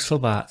falls for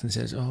that and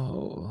says,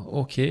 oh,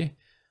 okay.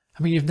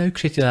 I mean, you've now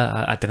created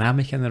a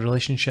dynamic in the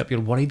relationship. You're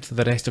worried for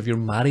the rest of your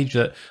marriage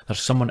that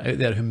there's someone out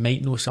there who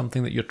might know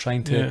something that you're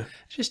trying to... Yeah.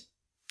 It's just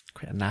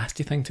quite a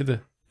nasty thing to do.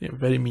 Yeah,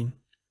 very mean.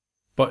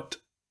 But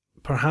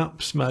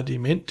perhaps Maddie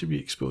meant to be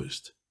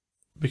exposed,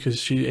 because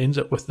she ends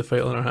up with the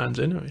file in her hands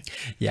anyway.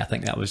 Yeah, I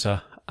think that was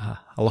a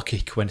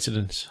lucky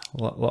coincidence.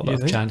 A little bit of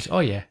think? chance. Oh,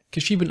 yeah,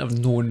 because she wouldn't have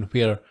known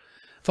where...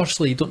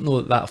 Firstly, you don't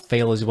know that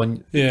file is the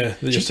one... Yeah,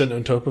 that you're sitting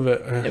on top of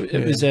it.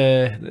 It was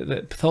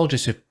the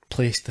pathologist who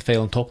placed the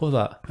file on top of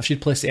that. If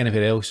she'd placed it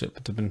anywhere else, it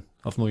would have been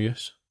of no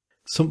use.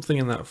 Something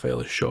in that file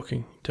is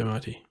shocking to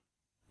Maddie.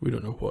 We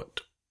don't know what.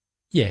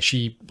 Yeah,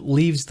 she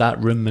leaves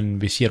that room and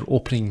we see her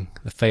opening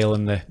the file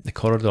in the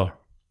corridor.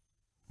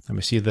 And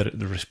we see the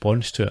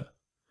response to it.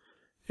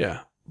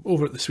 Yeah,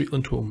 over at the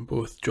Sweetland home,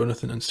 both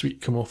Jonathan and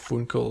Sweet come off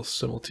phone calls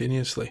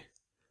simultaneously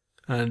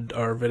and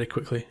are very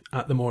quickly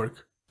at the morgue.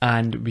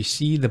 And we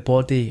see the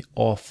body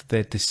of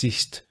the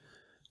deceased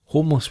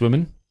homeless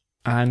woman,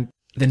 and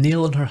the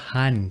nail in her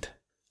hand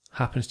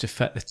happens to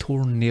fit the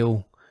torn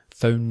nail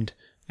found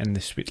in the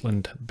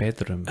Sweetland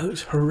bedroom. It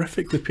looks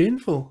horrifically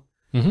painful.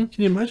 Mm-hmm.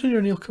 Can you imagine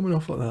your nail coming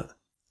off like that?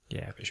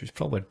 Yeah, but she was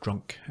probably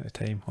drunk at the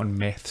time on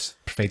meths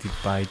provided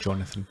by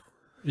Jonathan.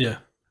 Yeah.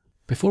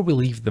 Before we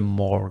leave the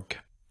morgue,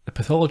 the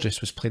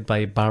pathologist was played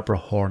by Barbara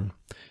Horn.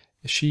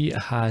 She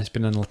has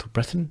been in Little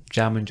Britain,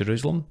 Jam in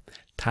Jerusalem,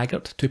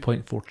 Taggart,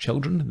 2.4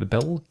 Children, The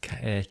Bill,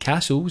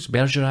 Castles,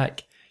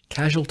 Bergerac,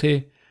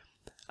 Casualty,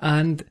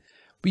 and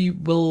we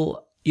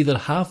will either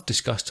have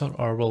discussed her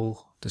or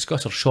will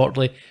discuss her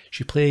shortly.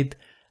 She played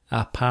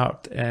a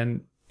part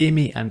in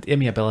Amy and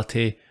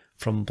Amiability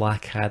from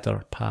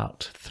Blackadder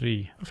Part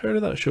 3. I've heard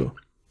of that show.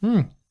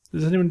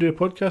 Does anyone do a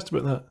podcast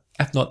about that?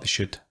 If not, they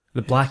should.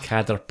 The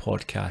Blackadder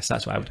Podcast,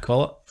 that's what I would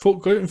call it.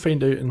 Folk, go out and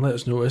find out and let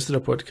us know, is there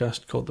a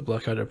podcast called the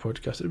Blackadder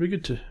Podcast? It'd be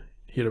good to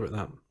hear about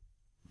that.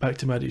 Back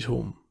to Maddie's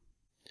home.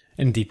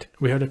 Indeed.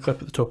 We heard a clip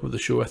at the top of the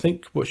show. I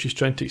think what she's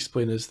trying to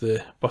explain is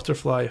the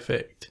butterfly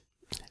effect.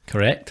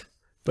 Correct.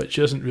 But she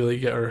doesn't really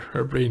get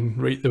her brain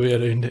right the way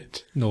around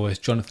it. No, as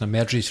Jonathan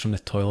emerges from the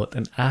toilet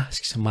and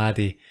asks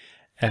Maddie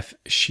if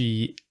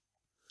she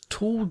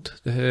told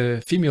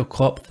the female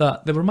cop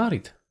that they were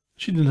married.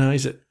 She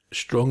denies it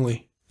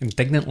strongly.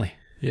 Indignantly.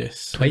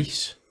 Yes.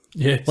 Twice.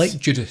 Yes. Like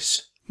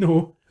Judas.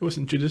 No, it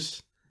wasn't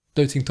Judas.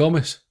 Doubting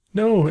Thomas.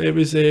 No, it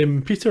was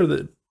Peter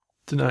that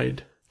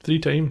denied 3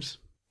 times.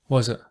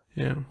 Was it?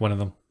 Yeah. One of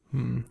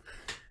them.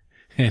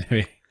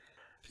 Anyway.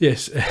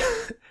 Yes.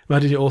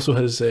 Maddie also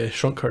has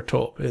shrunk her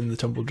top in the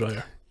tumble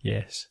dryer.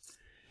 Yes.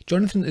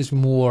 Jonathan is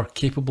more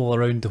capable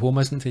around the home,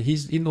 isn't he?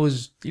 He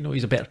knows,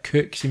 he's a better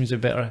cook, seems a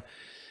better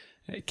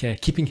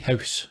keeping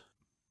house.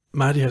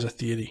 Maddie has a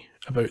theory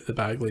about the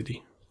bag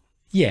lady.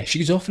 Yeah, she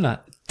goes off in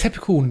a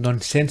typical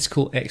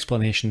nonsensical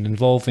explanation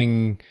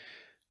involving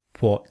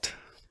what?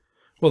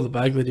 Well, the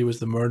bag lady was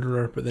the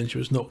murderer, but then she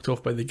was knocked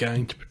off by the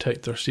gang to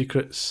protect their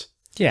secrets.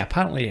 Yeah,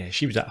 apparently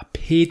she was a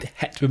paid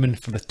hitwoman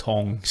for the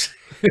tongs.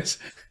 It's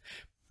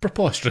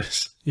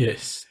preposterous.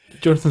 Yes.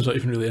 Jonathan's not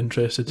even really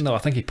interested. No, I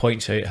think he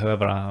points out,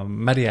 however, a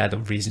myriad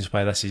of reasons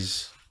why this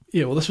is...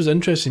 Yeah, well, this was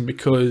interesting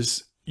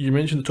because you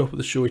mentioned at the top of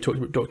the show he talked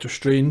about Doctor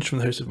Strange from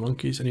the House of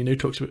Monkeys, and he now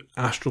talks about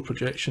astral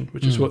projection,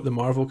 which is what the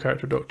Marvel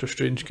character Doctor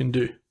Strange can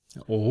do.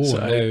 Oh, so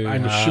no.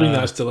 I'm assuming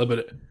that's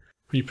deliberate.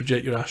 When you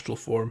project your astral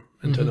form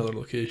into another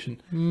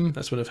location.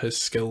 That's one of his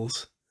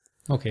skills.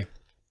 Okay.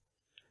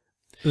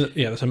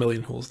 Yeah, there's a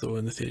million holes, though,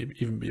 in the theory,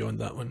 even beyond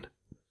that one.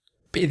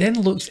 But he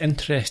then looks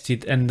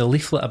interested in the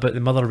leaflet about the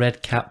Mother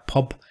Redcap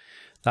pub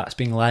that's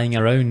been lying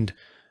around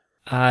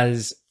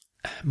as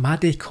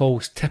Maddie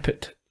calls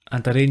Tippett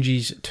and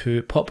arranges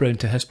to pop round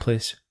to his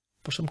place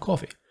for some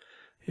coffee.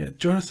 Yeah,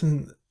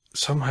 Jonathan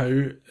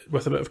somehow,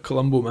 with a bit of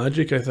Columbo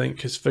magic, I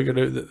think, has figured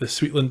out that the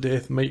Sweetland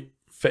death might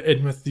fit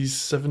in with these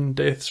 7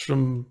 deaths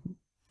from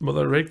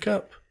Mother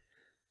Redcap.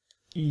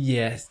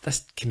 Yeah,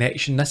 this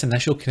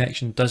initial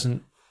connection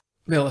doesn't...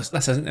 Well,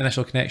 this isn't the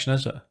initial connection,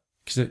 is it?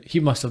 Because he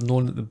must have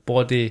known that the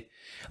body...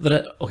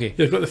 Okay. Yeah,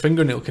 they've got the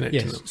fingernail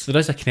connection. Yes, so there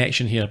is a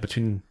connection here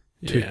between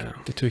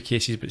the two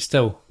cases, but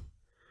still...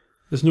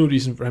 There's no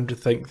reason for him to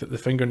think that the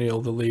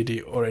fingernail, the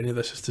lady, or any of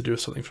this is to do with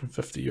something from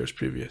 50 years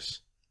previous.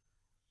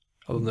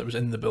 Other than it was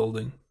in the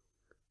building.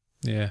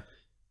 Yeah.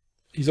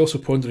 He's also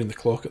pondering the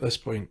clock at this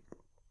point.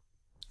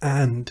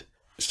 And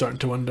starting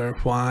to wonder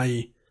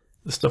why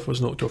the stuff was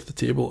knocked off the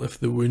table if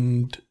the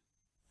wound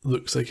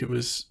looks like it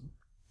was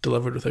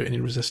delivered without any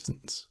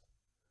resistance.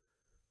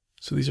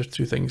 So these are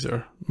two things that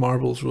are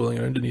marbles rolling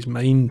around in his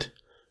mind.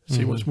 So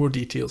he wants more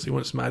details. He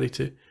wants Maddie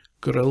to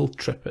grill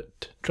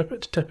Tippett.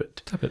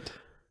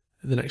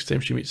 The next time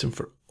she meets him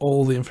for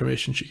all the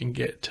information she can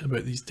get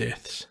about these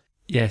deaths.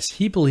 Yes,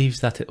 he believes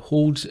that it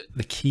holds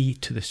the key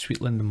to the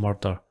Sweetland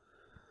murder,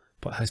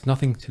 but has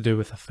nothing to do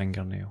with a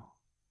fingernail.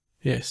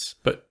 Yes,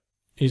 but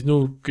he's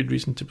no good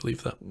reason to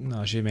believe that.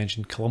 No, as you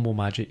mentioned, Columbo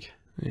magic.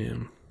 Yeah.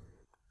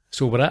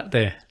 So we're at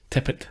the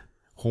Tippett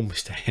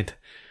homestead.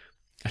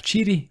 A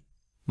cheery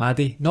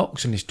Maddie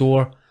knocks on his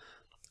door,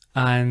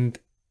 and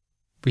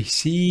we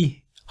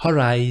see her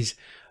eyes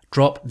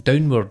drop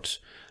downwards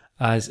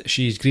as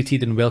she's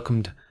greeted and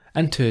welcomed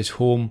into his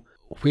home,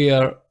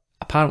 where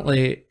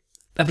apparently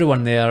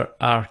everyone there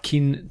are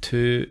keen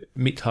to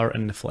meet her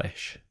in the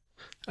flesh.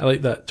 I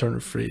like that turn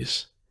of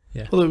phrase.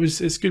 Yeah. Although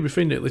it's good we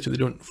find out later they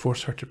don't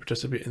force her to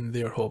participate in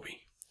their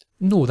hobby.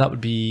 No, that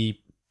would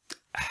be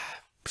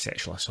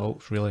sexual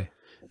assault, really.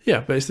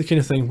 Yeah, but it's the kind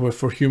of thing where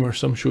for humour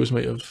some shows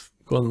might have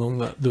gone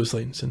along those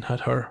lines and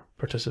had her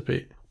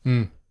participate.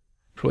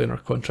 Probably in her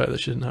contract that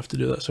she didn't have to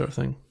do that sort of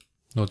thing.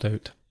 No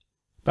doubt.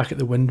 Back at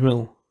the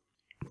windmill,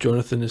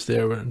 Jonathan is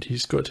there and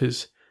he's got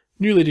his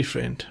new lady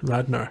friend,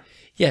 Radner.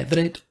 Yeah,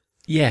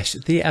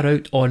 they are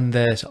out on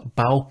this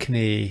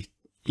balcony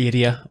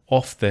area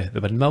off the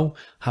windmill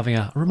having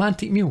a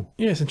romantic meal.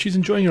 Yes, and she's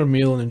enjoying her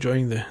meal and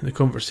enjoying the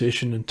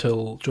conversation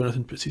until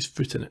Jonathan puts his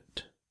foot in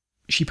it.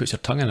 She puts her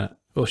tongue in it.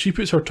 Well, she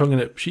puts her tongue in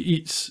it. She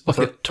eats with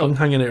her tongue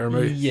hanging out her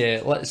mouth.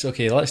 Yeah, let's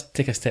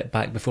take a step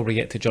back before we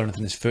get to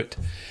Jonathan's foot.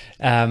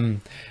 I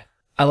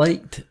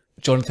liked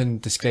Jonathan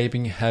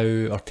describing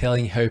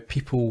telling how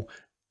people,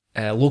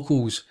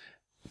 locals,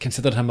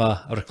 considered him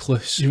a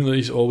recluse. Even though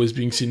he's always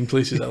being seen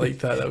places. I like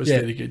that. That was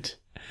very good.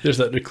 There's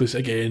that recluse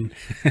again.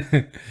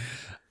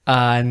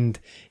 And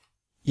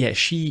yeah,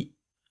 she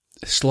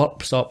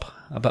slurps up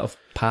a bit of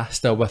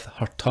pasta with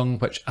her tongue,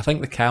 which I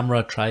think the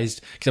camera tries,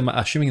 because I'm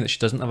assuming that she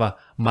doesn't have a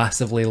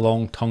massively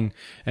long tongue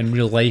in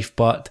real life,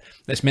 but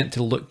it's meant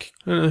to look...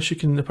 She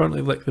can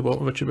apparently lick the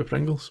bottom of a tube of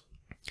Pringles.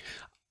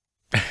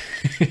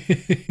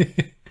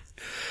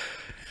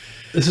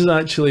 This is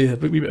actually a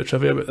wee bit of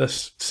trivia about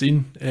this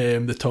scene.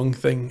 The tongue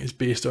thing is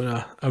based on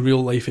a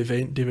real life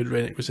event. David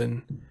Rennick was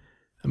in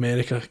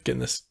America getting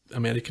this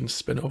American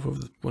spin-off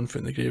of One Foot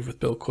in the Grave with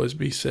Bill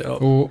Cosby set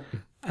up. Oh,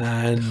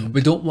 and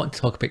we don't want to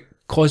talk about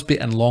Cosby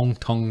and long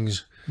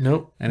tongues.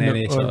 No,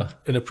 any sort of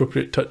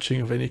inappropriate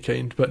touching of any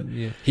kind. But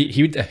yeah,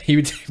 he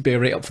would be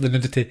right up for the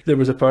nudity. There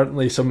was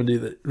apparently somebody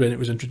that Rennick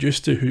was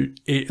introduced to who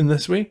ate in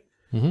this way,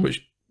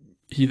 which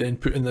he then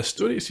put in this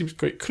story. It seems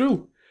quite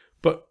cruel,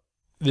 but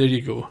there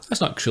you go.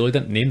 That's not cruel. He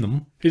didn't name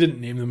them. He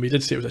didn't name them. He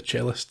did say it was a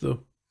cellist,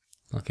 though.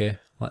 Okay,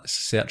 let's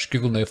search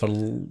Google now for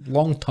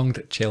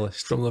long-tongued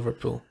cellist from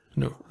Liverpool.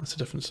 No, that's a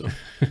different song.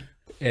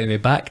 Anyway,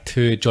 back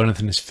to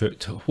Jonathan's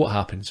foot. What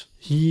happens?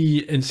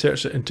 He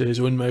inserts it into his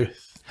own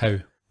mouth. How?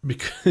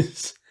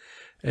 Because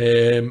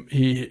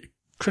he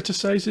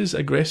criticises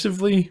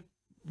aggressively,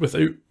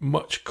 without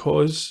much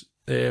cause,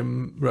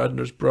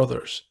 Radner's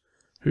brothers,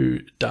 who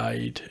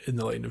died in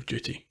the line of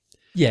duty.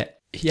 Yeah,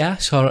 he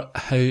asks her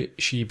how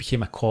she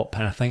became a cop,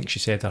 and I think she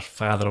said her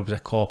father was a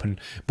cop and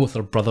both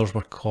her brothers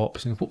were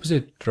cops. And what was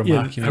the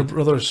remark? Yeah, her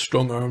brothers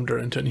strong-armed her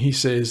into it, and he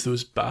says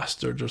those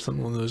bastards or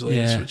something along those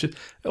lines, which is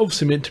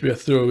obviously meant to be a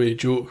throwaway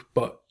joke,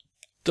 but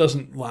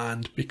doesn't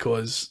land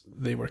because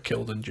they were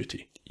killed on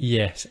duty.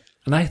 Yes,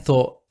 and I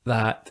thought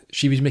that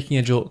she was making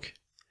a joke.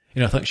 You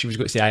know, I thought she was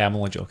going to say, I am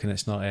only joking,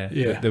 it's not,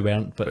 they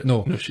weren't, but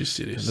no. No, she's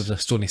serious. There was a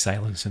stony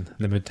silence and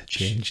the mood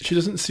changed. She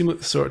doesn't seem like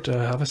the sort to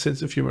have a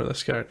sense of humour,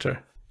 this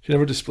character. She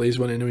never displays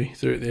one anyway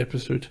throughout the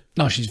episode.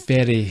 No, she's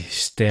very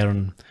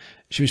stern.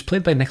 She was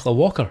played by Nicola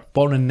Walker,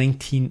 born in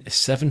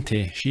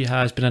 1970. She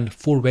has been in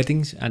 4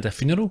 weddings and a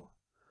funeral.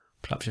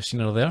 Perhaps you've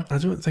seen her there. I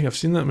don't think I've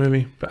seen that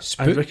movie, but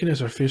I recognise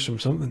her face from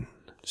something.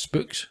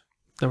 Spooks.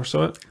 Never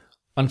saw it.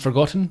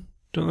 Unforgotten.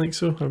 Don't think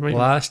so. I might.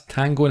 Last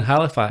Tango in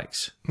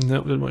Halifax.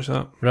 Nope, didn't watch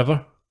that.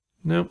 River.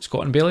 Nope.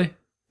 Scott and Bailey.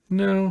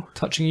 No.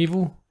 Touching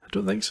Evil. I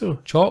don't think so.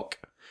 Chalk.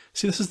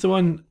 See, this is the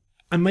one...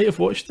 I might have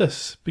watched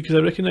this because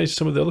I recognise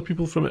some of the other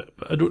people from it,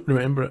 but I don't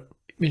remember it.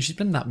 I mean, she's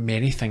been in that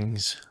many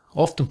things,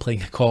 often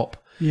playing a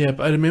cop. Yeah,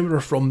 but I remember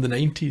her from the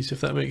 90s, if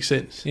that makes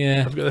sense.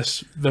 Yeah. I've got this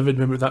vivid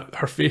memory that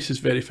her face is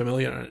very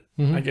familiar.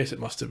 I guess it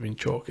must have been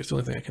Chalk. It's the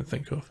only thing I can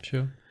think of.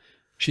 Sure.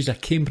 She's a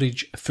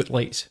Cambridge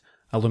Footlights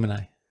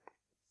alumni.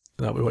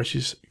 That way why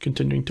she's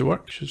continuing to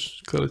work.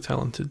 She's clearly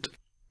talented.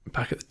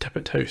 Back at the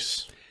Tippett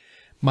house.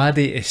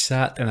 Maddie is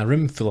sat in a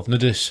room full of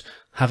nudists,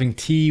 having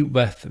tea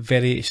with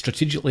very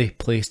strategically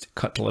placed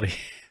cutlery.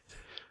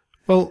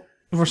 Well,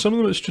 for some of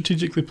them it's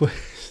strategically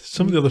placed.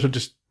 Some of the others are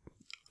just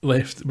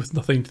left with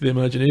nothing to the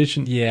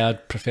imagination. Yeah,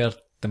 I'd prefer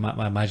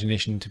my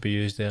imagination to be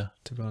used there,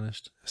 to be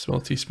honest. A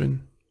small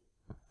teaspoon.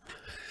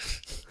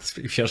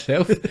 Speak for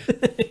yourself.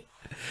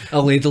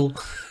 A ladle.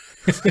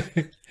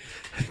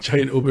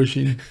 Giant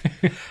aubergine.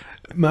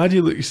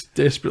 Maddie looks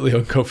desperately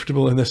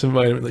uncomfortable in this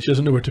environment. Like she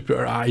doesn't know where to put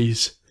her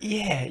eyes.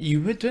 Yeah,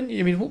 you would, wouldn't you?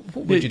 I mean, what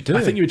would you do?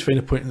 I think you would find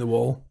a point in the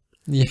wall.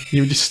 Yeah.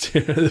 You would just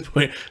stare at the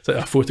point. It's like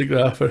a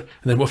photograph, and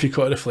then what if you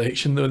caught a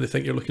reflection though? They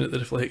think you're looking at the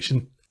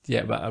reflection.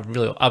 Yeah, but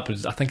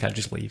I think I'd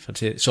just leave. I'd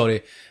say,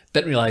 sorry,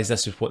 didn't realise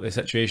this is what the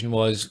situation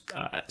was.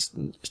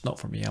 It's not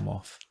for me, I'm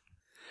off.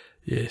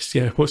 Yes,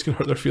 yeah. What's going to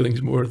hurt their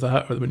feelings more,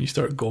 that or when you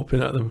start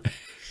gawping at them?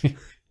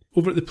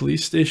 Over at the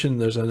police station,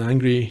 there's an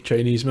angry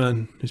Chinese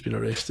man who's been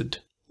arrested.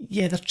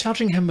 Yeah, they're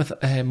charging him with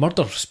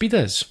murder. Speed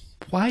is.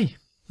 Why?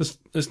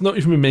 It's not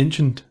even been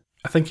mentioned.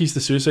 I think he's the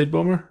suicide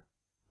bomber.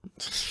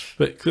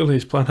 But clearly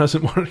his plan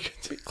hasn't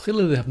worked.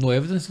 Clearly they have no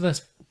evidence of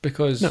this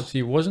because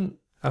he wasn't.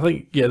 I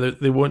think, yeah,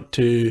 they want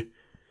to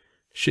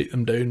shake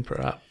them down,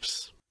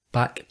 perhaps.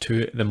 Back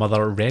to the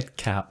mother,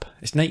 Redcap.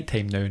 It's night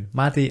time now.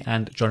 Maddie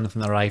and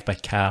Jonathan arrive by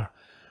car,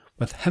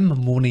 with him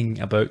moaning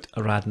about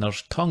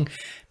Radnor's tongue.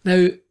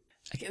 Now,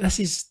 this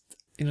is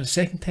the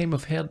second time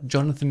I've heard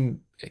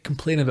Jonathan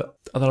complain about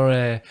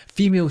other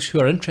females who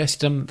are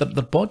interested in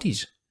their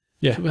bodies.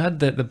 Yeah. So we had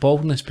the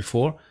baldness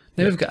before.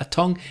 Now we've got a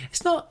tongue.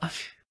 It's not...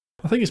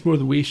 I think it's more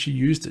the way she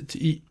used it to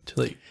eat.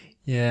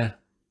 Yeah.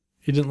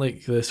 He didn't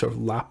like the sort of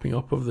lapping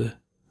up of the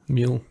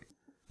meal.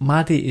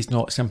 Maddie is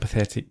not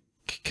sympathetic,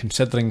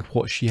 considering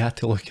what she had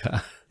to look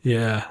at.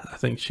 Yeah, I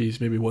think she's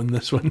maybe won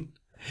this one.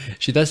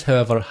 She does,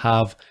 however,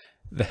 have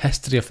the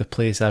history of the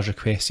place as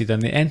requested,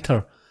 and they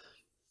enter,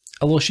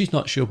 although she's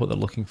not sure what they're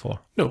looking for.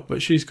 No,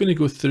 but she's going to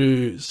go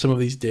through some of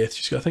these deaths.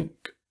 She's got, I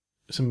think,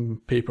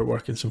 some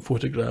paperwork and some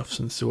photographs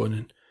and so on.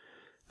 And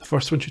the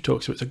first one she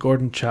talks about is a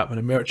Gordon Chapman,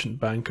 a merchant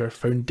banker,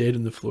 found dead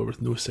on the floor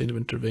with no sign of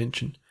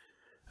intervention.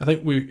 I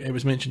think it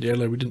was mentioned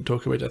earlier, we didn't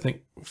talk about it. I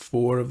think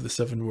 4 of the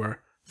 7 were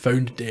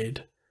found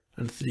dead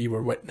and 3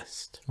 were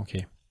witnessed.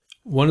 Okay.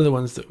 One of the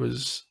ones that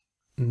was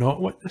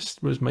not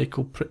witnessed was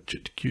Michael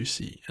Pritchett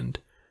QC, and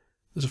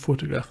there's a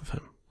photograph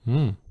of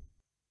him.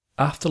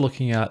 After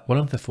looking at one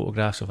of the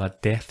photographs of a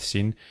death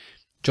scene,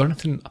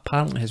 Jonathan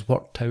apparently has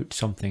worked out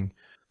something,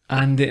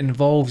 and it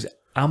involves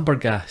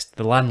Ambergast,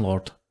 the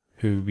landlord,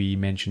 who we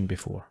mentioned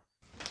before.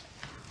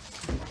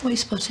 What you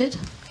spotted?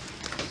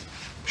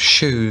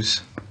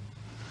 Shoes.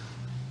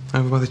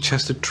 Over by the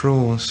chest of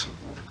drawers.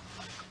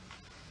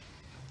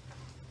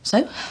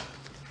 So?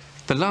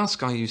 The last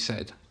guy you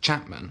said,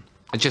 Chapman,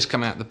 had just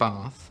come out of the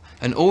bath,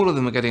 and all of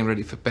them were getting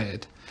ready for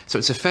bed. So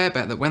it's a fair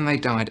bet that when they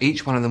died,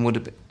 each one of them would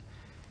have been...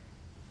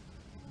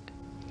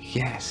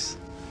 Yes.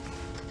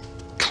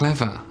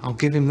 Clever. I'll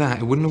give him that.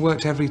 It wouldn't have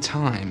worked every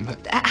time,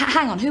 but...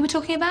 Hang on, who are we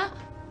talking about?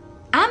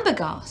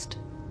 Ambergast?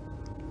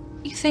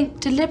 You think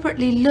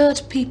deliberately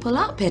lured people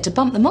up here to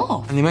bump them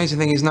off? And the amazing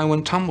thing is no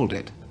one tumbled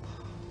it.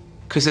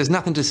 Because there's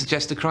nothing to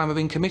suggest a crime had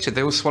been committed.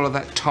 They all swallow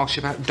that tosh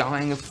about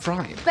dying of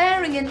fright.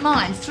 Bearing in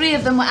mind, 3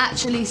 of them were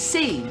actually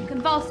seen,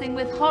 convulsing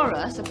with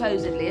horror,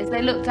 supposedly, as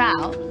they looked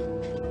out.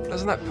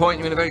 Doesn't that point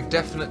you in a very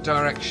definite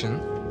direction?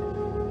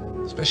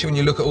 Especially when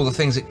you look at all the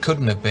things it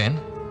couldn't have been.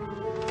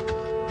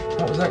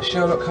 What was that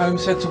Sherlock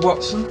Holmes said to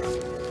Watson?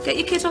 Get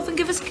your kit off and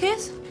give us a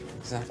kiss?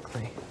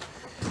 Exactly.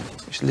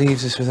 Which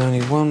leaves us with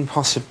only one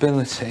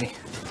possibility.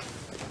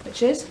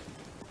 Which is?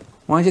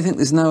 Why do you think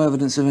there's no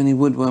evidence of any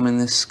woodworm in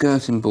this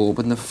skirting board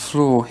when the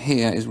floor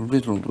here is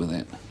riddled with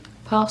it?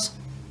 Pass.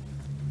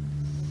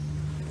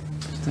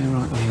 Stay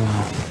right where you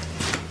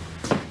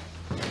are.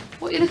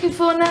 What are you looking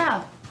for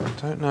now? I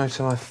don't know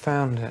till I've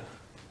found it.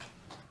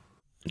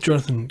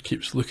 Jonathan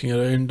keeps looking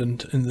around,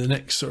 and in the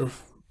next sort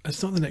of...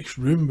 It's not the next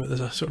room, but there's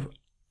a sort of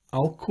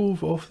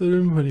alcove off the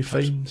room where he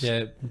finds...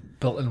 Yeah,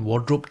 built-in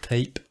wardrobe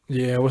type.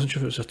 Yeah, I wasn't sure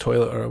if it was a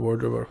toilet or a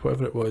wardrobe or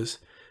whatever it was.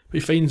 But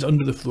he finds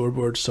under the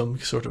floorboard some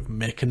sort of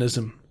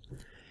mechanism,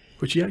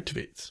 which he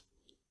activates.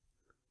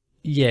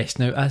 Yes,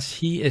 now as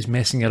he is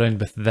messing around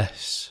with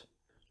this,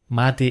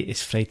 Maddie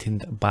is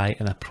frightened by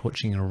an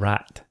approaching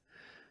rat,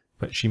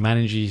 which she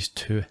manages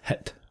to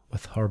hit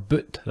with her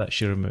boot that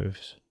she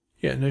removes.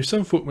 Yeah, now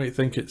some folk might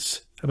think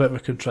it's a bit of a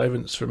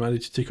contrivance for Maddie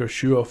to take her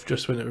shoe off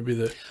just when it would be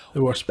the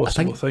worst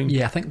possible thing.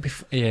 Yeah, I think,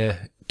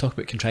 talk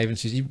about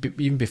contrivances,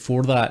 even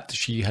before that,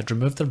 she had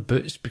removed her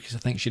boots because I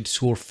think she had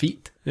sore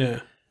feet.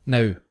 Yeah.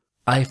 Now,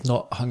 I've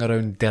not hung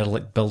around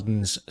derelict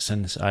buildings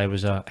since I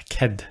was a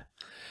kid,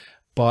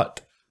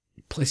 but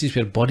places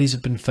where bodies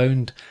have been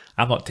found,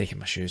 I'm not taking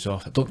my shoes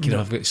off. I don't care if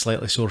I've got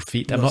slightly sore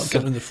feet. I'm not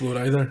sitting on the floor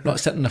either.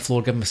 Not sitting on the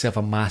floor, giving myself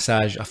a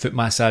foot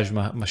massage,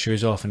 my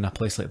shoes off in a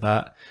place like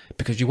that,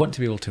 because you want to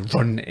be able to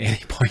run at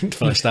any point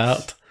for a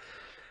start.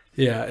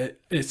 Yeah,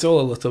 it's all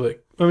a little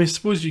bit... I mean, I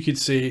suppose you could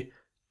say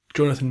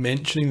Jonathan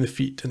mentioning the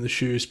feet and the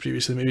shoes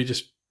previously maybe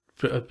just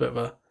put a bit of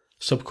a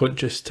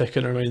subconscious tick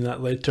in her mind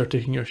that led to her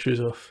taking her shoes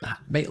off. That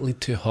might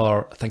lead to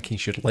her thinking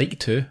she'd like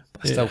to,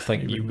 but I still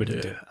think you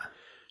wouldn't do it.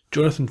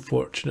 Jonathan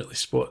fortunately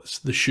spots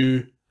the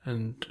shoe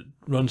and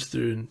runs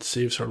through and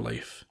saves her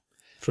life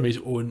from his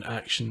own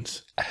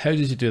actions. How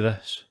does he do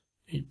this?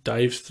 He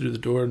dives through the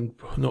door and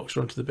knocks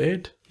her onto the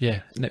bed.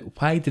 Yeah. Now,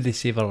 why did he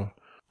save her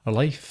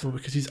life? Well,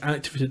 because he's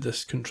activated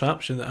this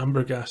contraption that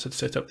Ambergast had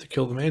set up to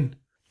kill the men.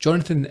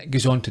 Jonathan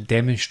goes on to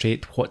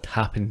demonstrate what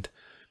happened.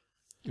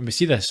 And we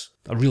see this,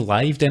 a real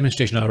live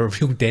demonstration, or a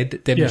real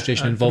dead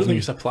demonstration I don't involving... think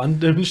it's a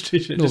planned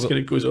demonstration, it No, just but-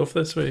 kind of goes off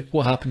this way.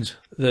 What happens?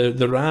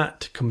 The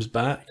rat comes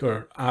back,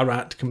 or a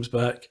rat comes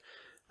back,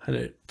 and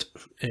it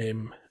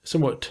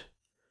somewhat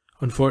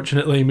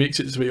unfortunately makes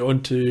its way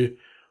onto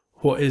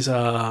what is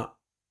a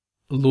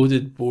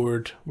loaded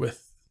board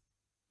with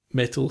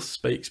metal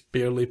spikes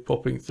barely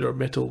popping through, or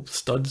metal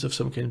studs of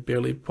some kind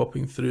barely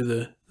popping through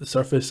the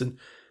surface, and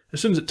as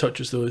soon as it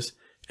touches those,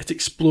 it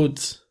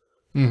explodes.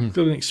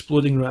 Clearly an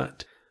exploding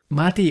rat.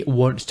 Maddie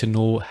wants to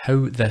know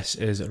how this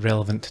is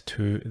relevant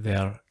to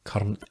their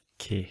current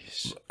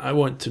case. I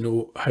want to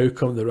know how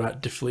come the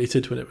rat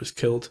deflated when it was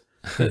killed.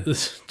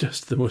 It's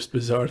just the most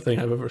bizarre thing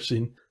I've ever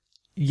seen.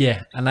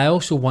 Yeah, and I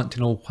also want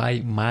to know why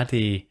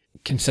Maddie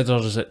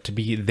considers it to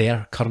be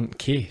their current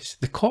case.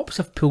 The cops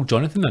have pulled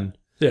Jonathan in.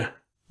 Yeah.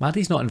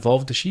 Maddie's not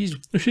involved. She's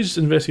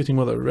investigating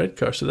Mother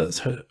Redcar, so that's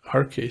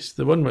her case.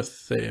 The one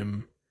with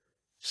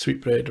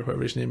Sweetbread, or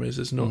whatever his name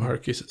is not her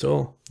case at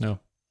all. No.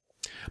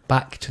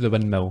 Back to the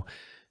windmill.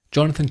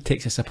 Jonathan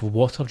takes a sip of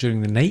water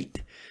during the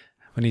night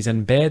when he's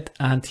in bed,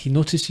 and he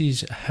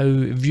notices how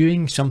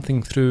viewing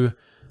something through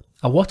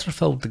a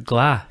water-filled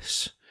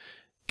glass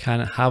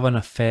can have an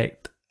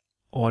effect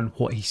on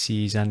what he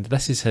sees, and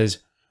this is his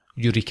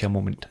eureka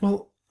moment.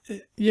 Well,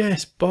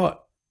 yes,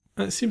 but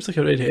it seems like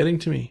a red herring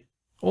to me.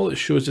 All it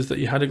shows is that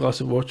you had a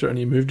glass of water and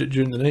you moved it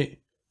during the night.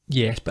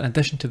 Yes, but in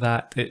addition to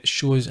that, it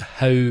shows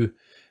how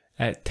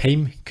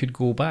time could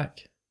go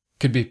back.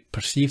 Could be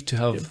perceived to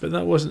have... Yeah, but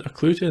that wasn't a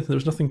clue to anything. There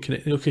was nothing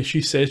connected. Okay,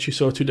 she said she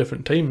saw 2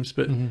 different times,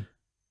 but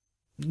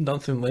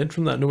nothing led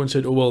from that. No one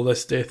said, oh, well,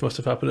 this death must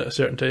have happened at a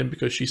certain time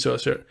because she saw a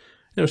certain...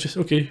 It was just,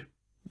 okay,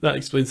 that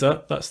explains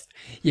that. That's...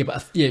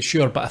 Yeah,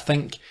 sure, but I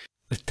think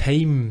the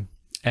time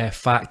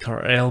factor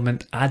or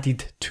element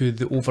added to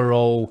the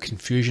overall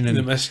confusion and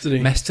the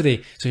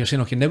mystery. So you're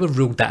saying, okay, now we've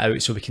ruled that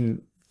out, so we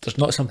can... There's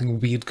not something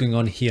weird going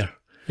on here.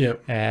 Yeah.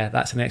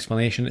 That's an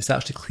explanation. It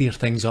starts to clear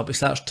things up. It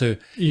starts to...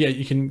 Yeah,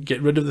 you can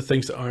get rid of the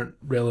things that aren't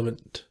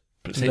relevant.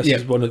 But this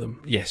is one of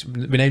them. Yes,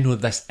 we now know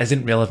this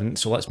isn't relevant,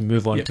 so let's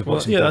move on to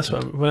what's important. Yeah, that's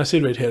what when I say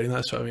red herring,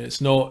 that's what I mean.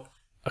 It's not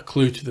a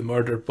clue to the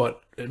murder,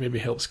 but it maybe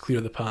helps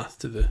clear the path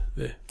to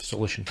the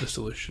solution. The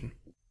solution.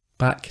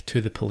 Back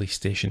to the police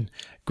station.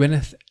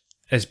 Gwyneth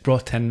is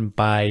brought in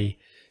by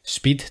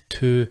Speed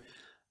to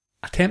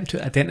attempt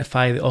to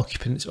identify the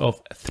occupants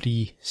of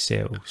 3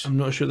 cells. I'm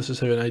not sure this is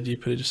how an ID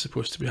parade is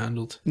supposed to be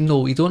handled.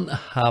 No, you don't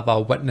have a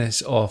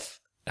witness of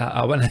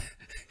a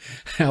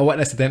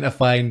witness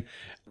identifying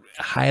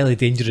highly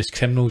dangerous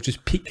criminals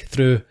just peek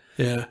through.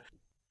 Yeah.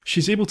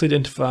 She's able to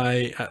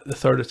identify at the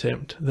 3rd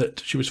attempt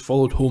that she was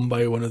followed home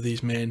by one of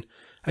these men.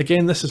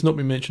 Again, this has not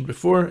been mentioned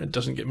before. It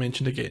doesn't get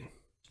mentioned again.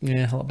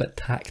 Yeah, a little bit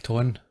tacked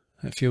on,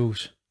 it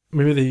feels.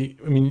 Maybe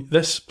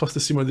this plus the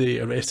scene where they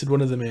arrested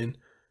one of the men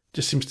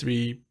just seems to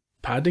be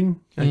padding,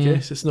 I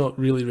guess. It's not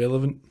really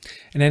relevant.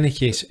 In any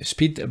case,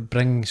 Speed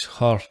brings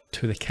her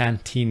to the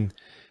canteen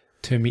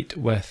to meet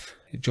with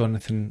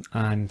Jonathan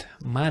and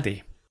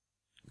Maddie.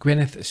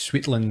 Gwyneth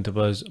Sweetland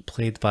was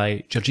played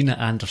by Georgina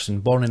Anderson,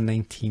 born in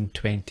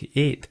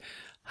 1928,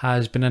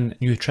 has been in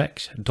New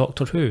Tricks,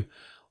 Doctor Who,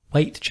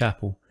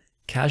 Whitechapel,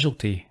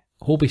 Casualty,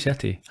 Holby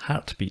City,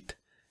 Heartbeat,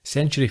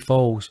 Century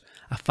Falls,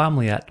 A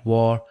Family at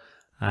War,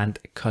 and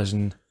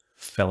Cousin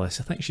Phyllis.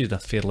 I think she's a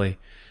fairly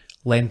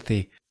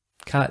lengthy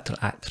character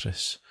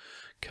actress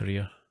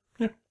career.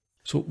 Yeah.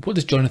 So what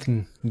does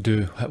Jonathan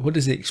do? What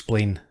does he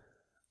explain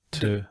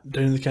to...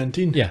 Down in the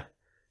canteen? Yeah.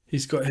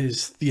 He's got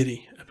his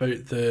theory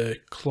about the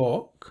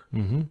clock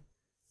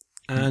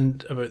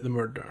and about the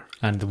murder.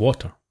 And the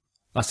water.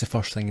 That's the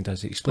first thing he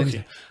does. He explains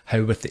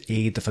how with the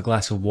aid of a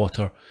glass of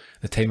water,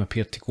 the time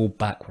appeared to go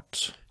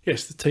backwards.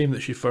 Yes, the time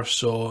that she first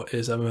saw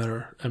is a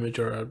mirror image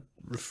or a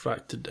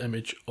refracted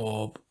image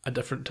of a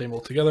different time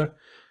altogether,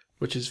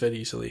 which is very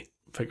easily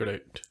figured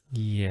out.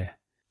 Yeah.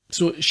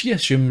 So she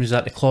assumes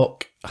that the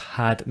clock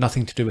had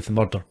nothing to do with the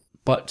murder,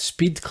 but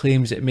Speed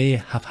claims it may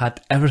have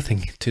had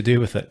everything to do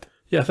with it.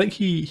 Yeah, I think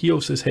he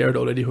also has heard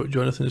already what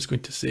Jonathan is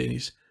going to say, and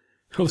he's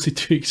obviously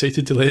too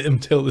excited to let him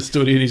tell the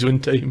story in his own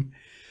time.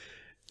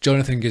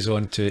 Jonathan goes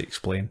on to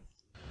explain.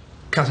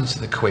 Cutting to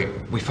the quick,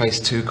 we face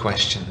 2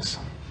 questions.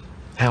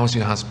 How was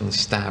your husband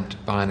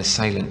stabbed by an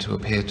assailant who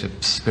appeared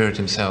to spirit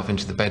himself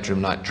into the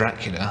bedroom like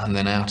Dracula and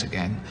then out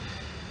again?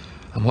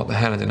 And what the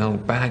hell had an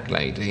old bag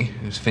lady,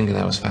 whose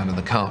fingernail was found on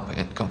the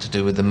carpet, got to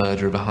do with the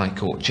murder of a High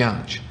Court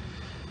judge?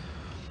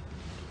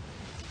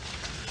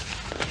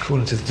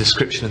 According to the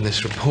description in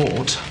this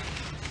report,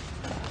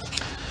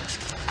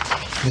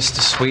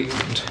 Mr.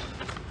 Sweetland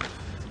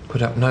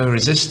put up no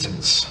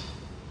resistance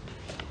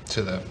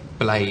to the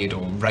blade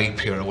or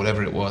rapier or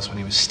whatever it was when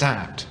he was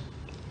stabbed,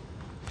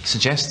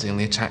 suggesting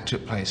the attack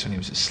took place when he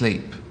was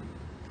asleep.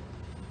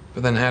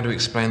 But then how to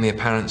explain the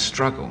apparent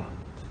struggle?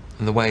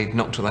 and the way he'd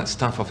knocked all that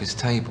stuff off his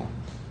table.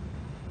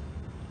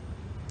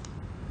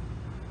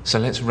 So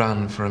let's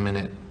run for a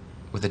minute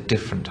with a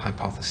different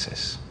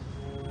hypothesis.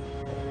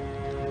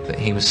 That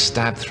he was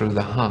stabbed through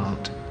the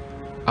heart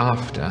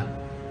after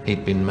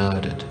he'd been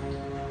murdered.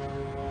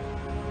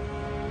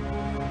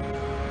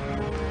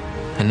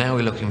 And now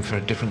we're looking for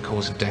a different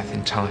cause of death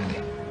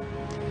entirely.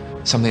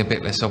 Something a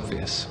bit less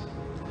obvious,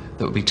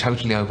 that would be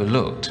totally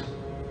overlooked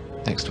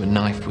next to a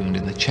knife wound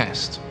in the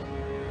chest.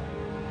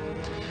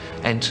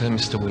 Enter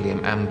Mr. William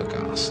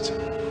Ambergast,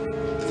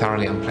 a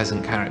thoroughly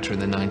unpleasant character in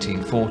the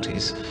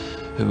 1940s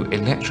who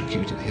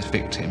electrocuted his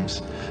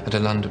victims at a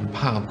London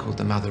pub called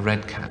the Mother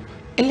Redcap.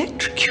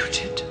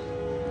 Electrocuted?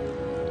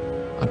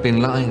 I'd been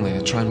lying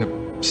there trying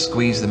to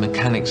squeeze the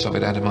mechanics of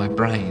it out of my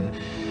brain.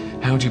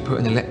 How would you put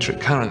an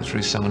electric current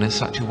through someone in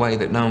such a way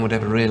that no one would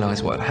ever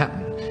realise what had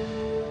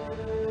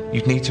happened?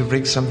 You'd need to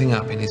rig something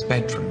up in his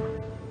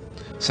bedroom.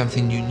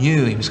 Something you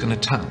knew he was going to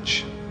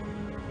touch.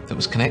 That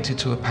was connected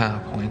to a power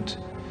point.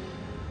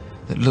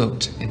 That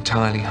looked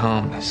entirely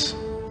harmless.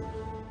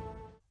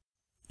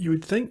 You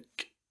would think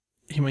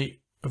he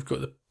might have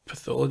got the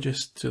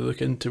pathologist to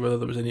look into whether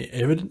there was any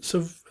evidence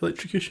of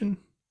electrocution.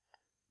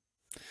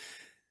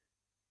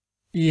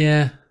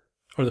 Yeah.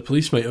 Or the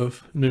police might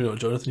have. Maybe not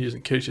Jonathan, he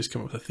doesn't care, he's just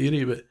come up with a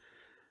theory, but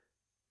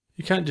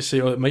you can't just say,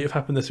 oh, it might have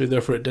happened this way,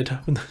 therefore it did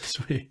happen this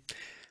way.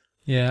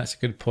 Yeah, that's a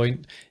good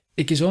point.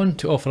 It goes on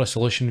to offer a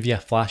solution via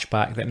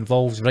flashback that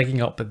involves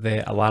rigging up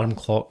the alarm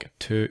clock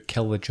to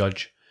kill the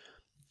judge.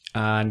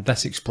 And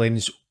this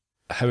explains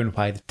how and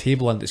why the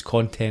table and its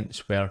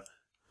contents were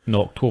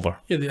knocked over.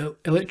 Yeah, they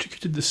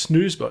electrocuted the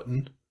snooze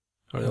button,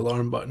 or the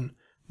alarm button.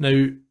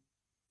 Now,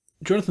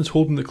 Jonathan's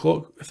holding the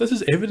clock. If this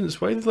is evidence,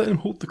 why did they let him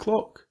hold the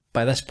clock?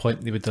 By this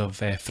point, they would have,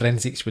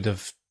 forensics would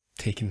have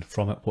taken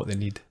from it what they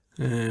need.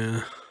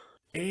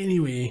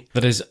 Anyway.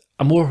 There is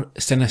a more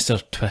sinister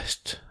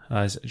twist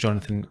as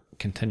Jonathan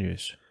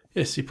continues.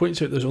 Yes, he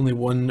points out there's only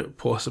one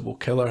possible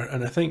killer,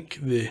 and I think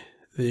the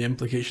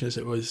implication is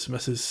it was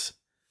Mrs.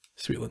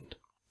 Sweetland.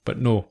 But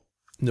no.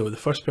 No, the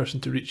first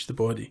person to reach the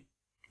body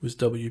was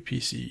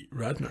WPC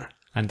Radner.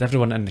 And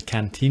everyone in the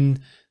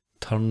canteen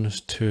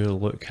turns to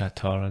look at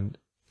her, and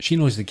she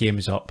knows the game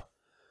is up.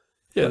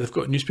 Yeah, they've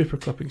got newspaper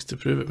clippings to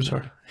prove it was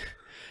her.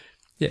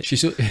 Yeah,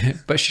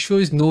 but she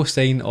shows no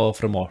sign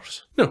of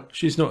remorse. No,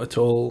 she's not at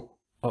all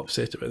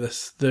upset about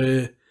this.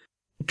 The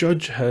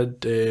judge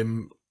had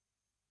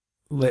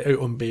let out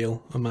on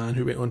bail a man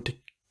who went on to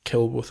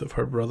kill both of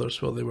her brothers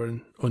while they were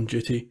on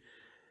duty,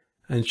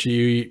 and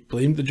she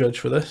blamed the judge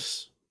for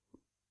this,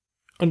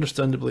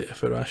 understandably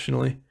if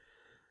irrationally,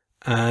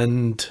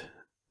 and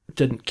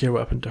didn't care what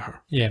happened to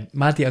her. Yeah,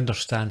 Maddie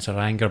understands her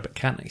anger but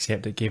can't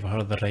accept it gave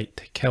her the right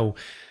to kill.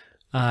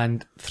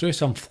 And through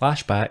some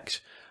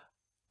flashbacks,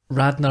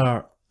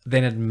 Radner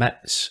then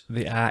admits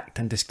the act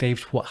and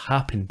describes what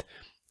happened.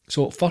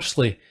 So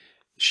firstly,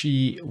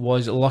 she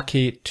was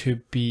lucky to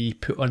be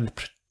put on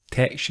the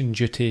protection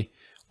duty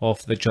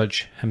of the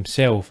judge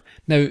himself.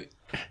 Now,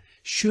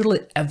 surely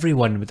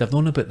everyone would have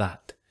known about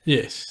that.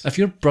 Yes. If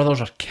your brothers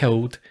are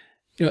killed,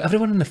 you know,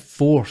 everyone in the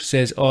force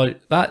says, oh,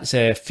 that's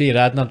Faye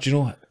Radner, do you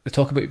know, they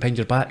talk about you behind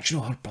your back, do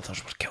you know her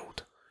brothers were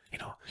killed? You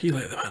know, he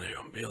let the man out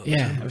on bail.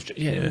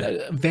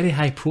 Yeah, very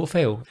high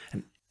profile.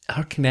 And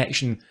her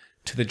connection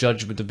to the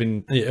judge would have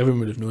been... Yeah, everyone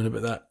would have known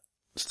about that.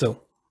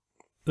 Still,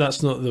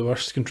 that's not the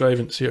worst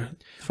contrivance here.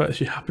 The fact that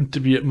she happened to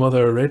be at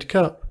Mother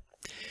Redcap.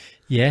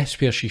 Yes,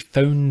 where she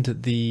found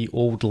the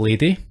old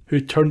lady.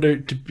 Who turned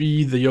out to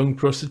be the young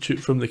prostitute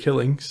from the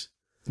killings.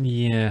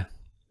 Yeah.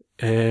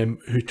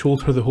 Who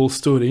told her the whole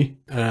story.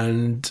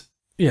 And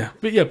yeah,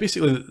 but yeah,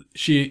 basically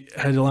she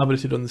had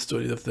elaborated on the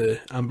story of the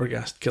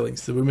Ambergast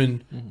killings. The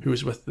woman who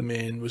was with the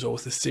men was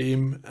always the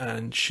same,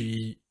 and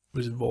she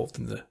was involved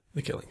in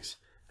the killings.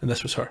 And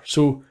this was her.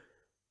 So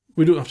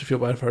we don't have to feel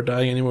bad for her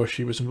dying anymore.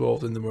 She was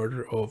involved in the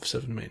murder of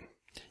 7 men.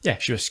 Yeah,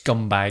 she was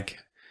scumbag,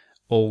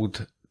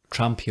 old,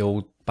 trampy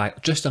old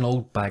bag, just an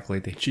old bag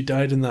lady. She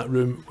died in that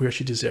room where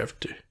she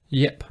deserved to.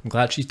 Yep, I'm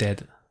glad she's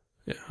dead.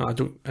 Yeah,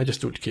 I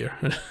just don't care.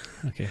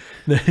 Okay.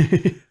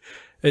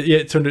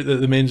 It turned out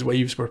that the men's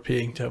wives were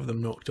paying to have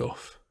them knocked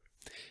off.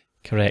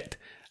 Correct.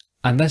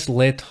 And this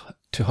led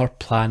to her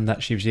plan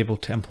that she was able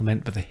to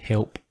implement with the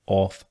help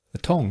of the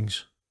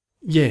tongs.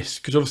 Yes,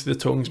 because obviously the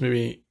tongs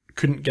maybe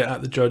couldn't get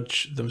at the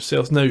judge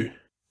themselves. Now,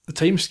 the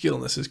time scale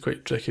on this is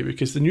quite tricky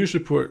because the news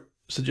report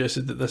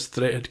suggested that this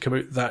threat had come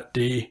out that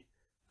day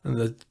and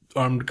the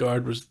armed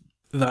guard was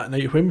that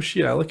night. When was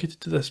she allocated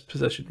to this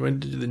position? When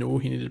did they know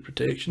he needed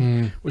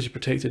protection? Was he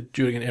protected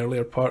during an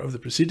earlier part of the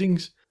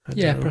proceedings?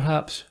 Yeah,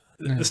 perhaps.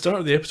 The start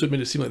of the episode made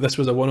it seem like this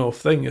was a one-off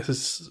thing. This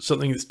is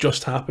something that's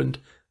just happened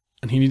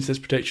and he needs this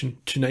protection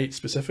tonight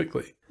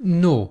specifically.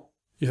 No.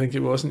 You think it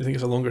wasn't? You think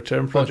it's a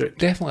longer-term project?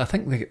 Well, definitely. I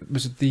think it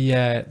was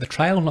the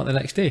trial, not the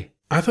next day.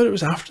 I thought it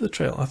was after the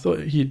trial. I thought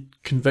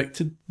he'd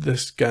convicted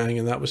this gang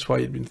and that was why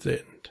he'd been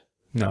threatened.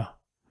 No.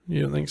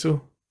 You don't think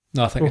so?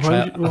 No, I think the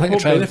trial... I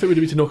think the benefit would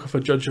be to knock off a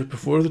judge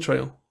before the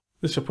trial.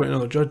 This will appoint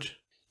another judge.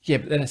 Yeah,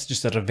 but then it's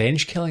just a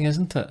revenge killing,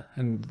 isn't it?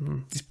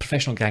 And these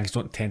professional gangs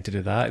don't tend to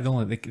do that.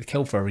 They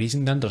kill for a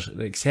reason.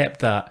 They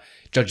accept that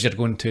judges are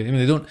going to. I mean,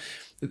 they don't.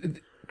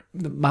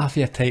 The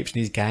mafia types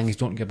in these gangs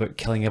don't go about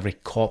killing every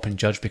cop and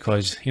judge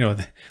because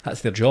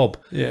that's their job.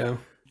 Yeah.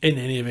 In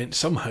any event,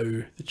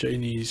 somehow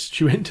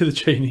she went to the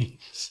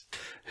Chinese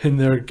in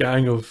their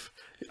gang of,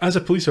 as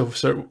a police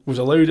officer, was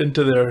allowed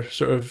into their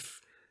sort of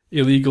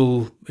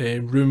illegal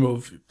room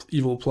of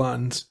evil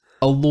plans.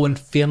 Although, in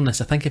fairness,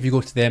 I think if you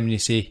go to them and you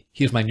say,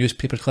 here's my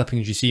newspaper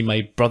clippings, you see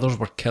my brothers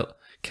were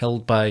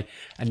killed by,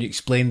 and you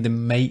explain, they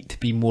might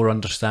be more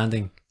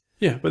understanding.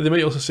 Yeah, but they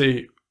might also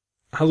say,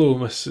 hello,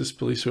 Mrs.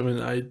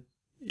 Policewoman, I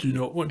do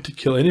not want to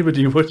kill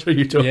anybody. What are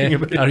you talking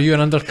about? Are you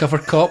an undercover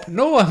cop?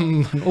 No,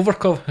 I'm an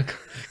overcover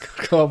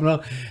cop.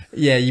 No.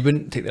 Yeah, you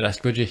wouldn't take the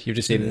risk, would you? You'd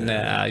just say,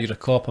 nah, you're a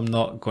cop, I'm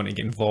not going to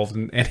get involved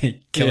in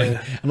any killing.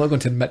 Yeah. I'm not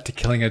going to admit to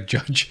killing a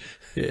judge.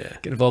 Yeah.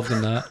 Get involved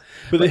in that.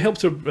 But they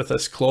helped her with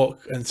this clock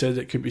and said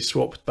it could be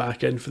swapped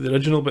back in for the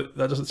original, but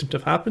that doesn't seem to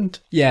have happened.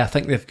 Yeah, I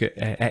think they've got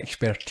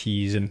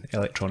expertise in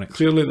electronics.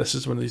 Clearly this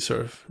is one of these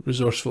sort of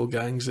resourceful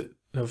gangs that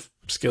have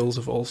skills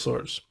of all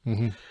sorts.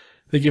 Mm-hmm.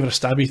 They gave her a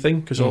stabby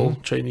thing, because all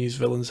Chinese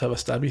villains have a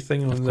stabby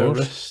thing on their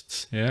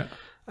wrists. Yeah.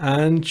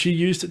 And she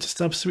used it to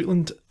stab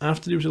Sweetland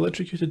after he was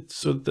electrocuted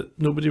so that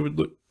nobody would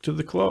look to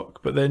the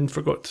clock, but then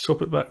forgot to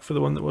swap it back for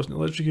the one that wasn't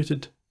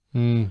electrocuted.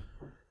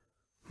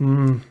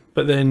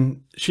 But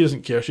then she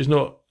doesn't care. She's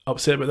not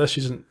upset about this.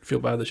 She doesn't feel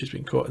bad that she's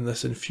been caught, and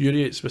this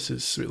infuriates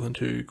Mrs. Sweetland,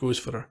 who goes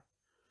for her.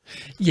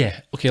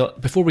 Yeah, okay,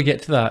 before we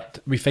get to that,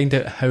 we find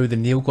out how the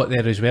nail got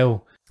there as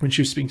well. When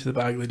she was speaking to the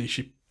bag lady,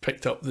 she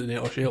picked up the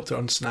nail, or she helped her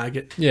unsnag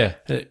it. Yeah.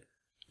 And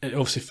it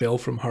obviously fell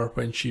from her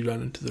when she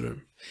ran into the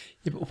room.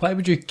 Yeah, but why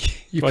would you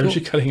was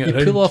she carrying it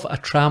around? Pull off a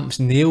tramp's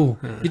nail,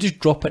 you just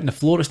drop it in the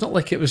floor. It's not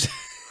like it was...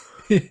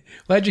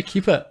 Why'd you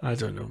keep it? I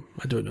don't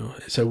know.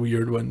 It's a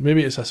weird one.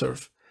 Maybe it's a sort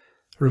of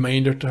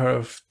reminder to her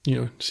of,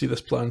 see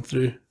this plan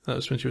through. That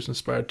was when she was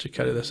inspired to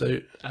carry this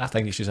out. I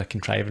think it's just a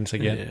contrivance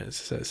again. Yeah,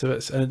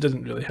 and it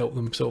didn't really help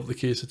them solve the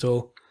case at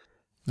all.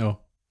 No.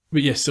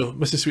 But yes, so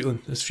Mrs.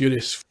 Sweetland is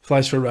furious,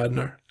 flies for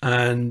Radnor,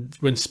 and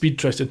when Speed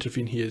tries to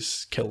intervene, he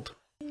is killed.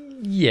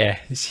 Yeah,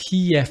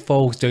 he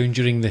falls down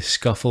during the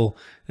scuffle.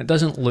 It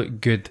doesn't look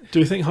good. Do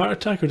we think heart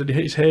attack, or did he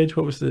hit his head?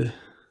 What was the...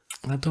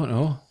 I don't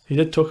know. He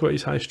did talk about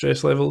his high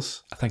stress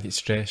levels. I think it's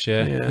stress,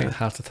 yeah. I think it's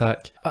heart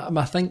attack.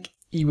 I think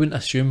you wouldn't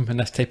assume in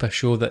this type of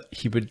show that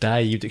he would die.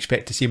 You'd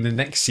expect to see him in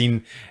the next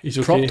scene. He's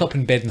okay. Propped up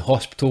in bed in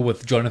hospital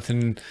with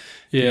Jonathan,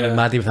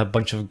 Maddie with a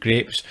bunch of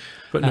grapes.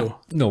 But no.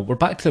 No, we're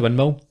back to the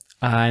windmill.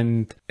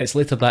 And it's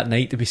later that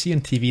night that we see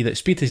on TV that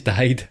Speed has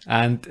died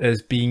and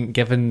is being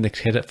given the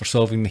credit for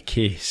solving the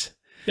case.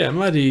 Yeah,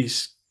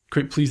 Maddie's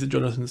quite pleased that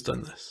Jonathan's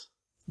done this.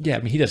 Yeah, I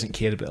mean, he doesn't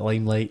care about the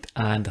limelight,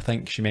 and I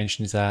think she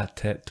mentions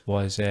that it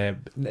was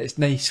it's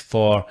nice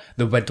for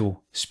the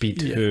widow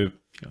Speed, who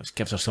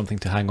gives her something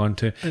to hang on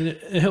to. And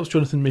it helps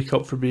Jonathan make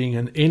up for being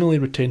an anally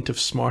retentive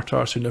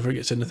smartass who never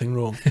gets anything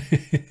wrong.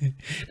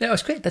 Now, I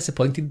was quite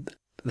disappointed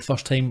the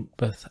first time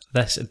with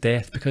this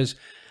death, because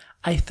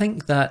I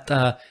think that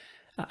a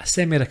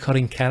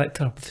semi-recurring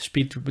character with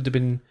Speed would have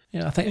been,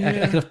 I think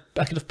I could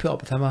have put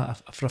up with him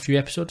for a few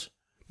episodes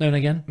now and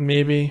again.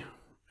 Maybe.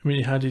 I mean,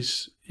 he had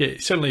his... Yeah,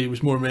 certainly he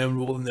was more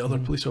memorable than the other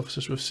police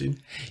officers we've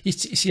seen. You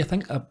see, I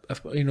think,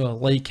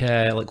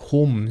 like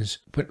Holmes,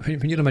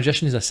 when you're a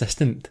magician's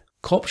assistant,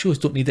 cop shows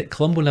don't need it.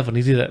 Columbo never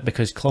needed it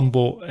because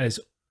Columbo is...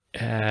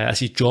 it's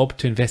his job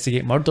to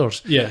investigate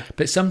murders. Yeah.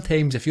 But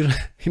sometimes if you're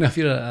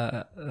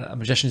a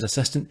magician's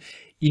assistant,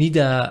 you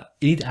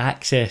need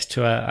access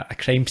to a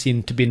crime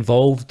scene to be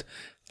involved,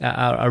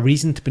 a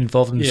reason to be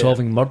involved in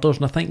solving murders.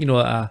 And I think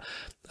a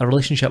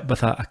relationship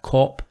with a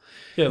cop.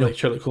 Yeah, like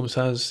Sherlock Holmes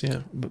has.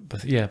 Yeah.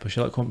 But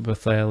Sherlock Holmes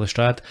with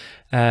Lestrade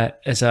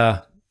is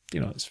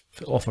it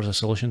offers a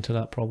solution to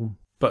that problem.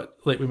 But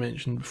like we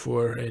mentioned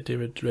before,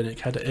 David Rennick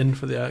had it in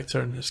for the actor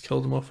and has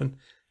killed him off in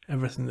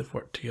everything they've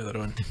worked together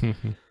on.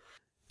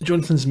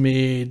 Jonathan's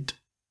made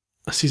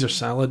a Caesar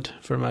salad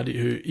for Maddie,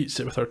 who eats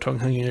it with her tongue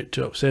hanging out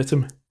to upset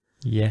him.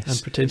 Yes.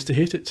 And pretends to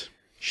hate it.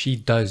 She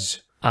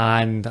does.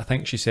 And I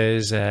think she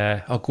says,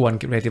 I'll go and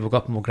get ready, we'll go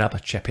up and we'll grab a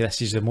chippy.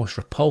 This is the most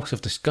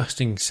repulsive,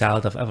 disgusting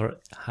salad I've ever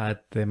had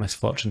the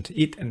misfortune to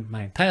eat in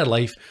my entire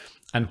life.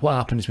 And what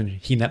happens when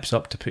he nips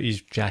up to put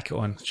his jacket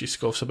on? She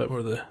scoffs a bit more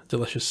at the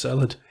delicious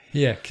salad.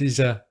 Yeah, because he's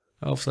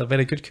obviously a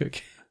very good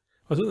cook.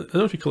 I don't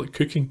know if you call it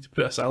cooking to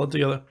put a salad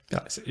together.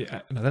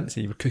 I didn't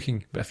say you were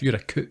cooking, but if you're a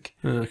cook.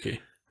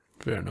 Okay,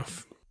 fair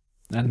enough.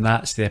 And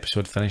that's the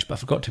episode finished. But I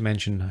forgot to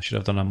mention, I should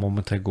have done a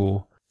moment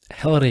ago,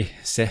 Hilary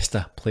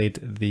Sesta played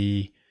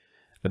the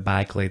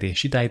bag lady.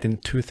 She died in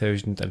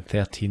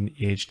 2013,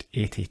 aged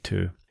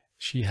 82.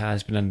 She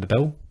has been in The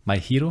Bill, My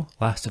Hero,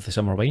 Last of the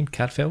Summer Wine,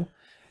 Carfell,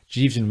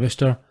 Jeeves and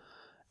Wooster,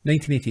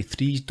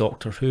 1983's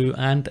Doctor Who,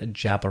 and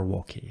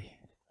Jabberwocky.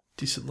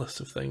 Decent list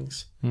of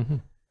things. Mm-hmm.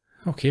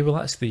 Okay, well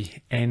that's the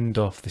end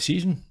of the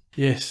season.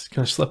 Yes,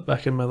 can I slip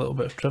back in my little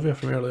bit of trivia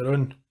from earlier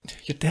on?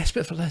 You're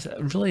desperate for this,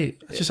 really.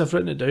 It's just I've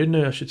written it down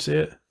now, I should say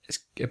it.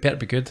 it better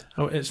be good.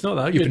 Oh, it's not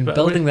that You've good. been but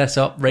building this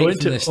up I right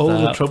went from to the all the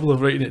start. trouble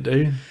of writing it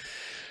down.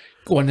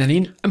 Go on, then,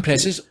 Ian.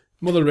 Impresses.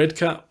 Mother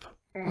Redcap.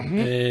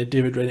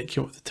 David Rennick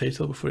came up with the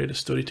title before he had a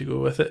story to go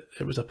with it.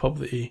 It was a pub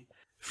that he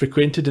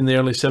frequented in the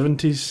early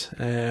 70s,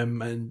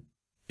 and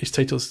his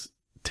titles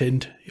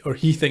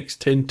he thinks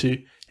tend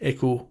to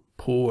echo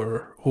Poe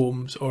or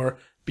Holmes or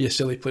be a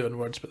silly play on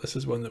words, but this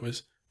is one that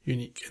was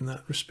unique in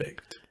that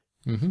respect.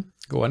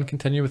 Go on,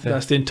 continue with it.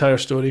 That's the entire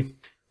story.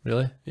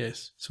 Really?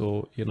 Yes.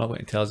 So you're not going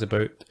to tell us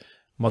about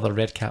Mother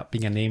Redcap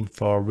being a name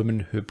for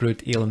women who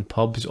brewed ale in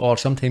pubs, or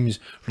sometimes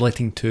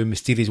relating to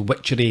mysterious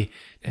witchery.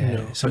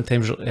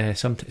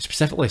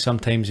 Specifically,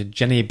 sometimes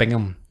Ginny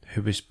Bingham,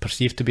 who was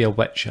perceived to be a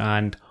witch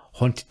and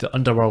haunted the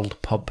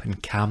Underworld pub in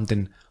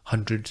Camden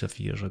hundreds of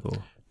years ago.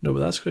 No, but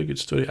that's quite a good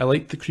story. I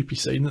liked the creepy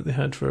sign that they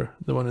had for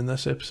the one in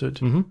this episode.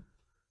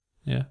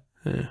 Yeah.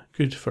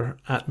 Good for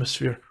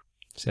atmosphere.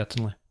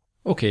 Certainly.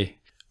 Okay,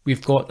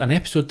 we've got an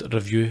episode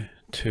review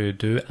to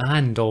do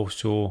and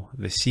also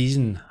the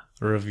season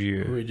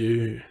review. We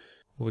do.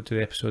 We'll do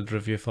the episode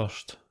review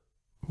first.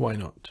 Why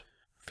not?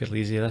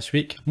 Fairly easy this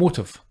week.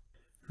 Motive.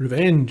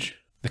 Revenge.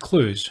 The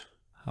clues.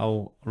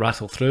 I'll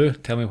rattle through,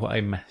 tell me what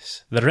I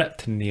miss. The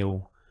ripped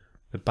nail.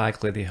 The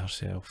bag lady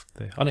herself.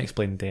 The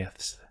unexplained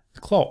deaths.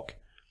 The clock.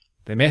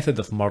 The method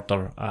of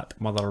murder at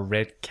Mother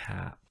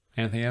Redcap.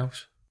 Anything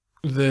else?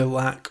 The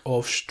lack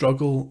of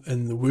struggle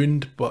in the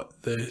wound,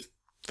 but the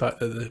fact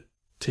that the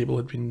table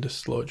had been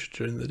dislodged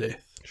during the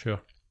death. Sure.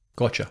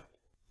 Gotcha.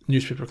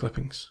 Newspaper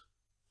clippings.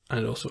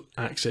 And also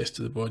access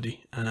to the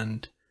body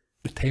and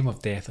The time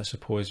of death, I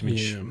suppose. I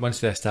mean, once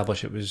they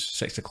establish it was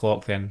 6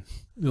 o'clock, then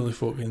the only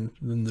folk in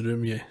the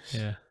room, yes.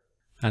 yeah.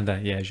 And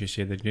as you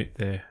say,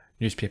 the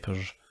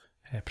newspapers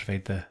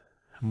provide the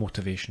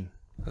motivation.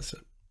 That's it.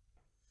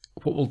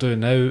 What we'll do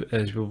now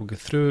is we will go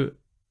through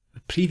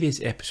the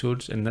previous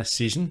episodes in this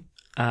season,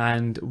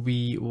 and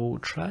we will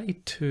try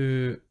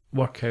to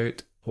work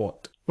out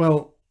what.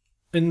 Well,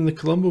 in the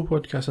Columbo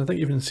podcast, I think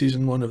even in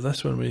season 1 of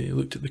this one, we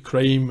looked at the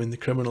crime and the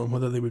criminal and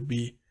whether they would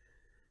be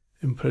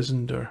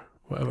imprisoned or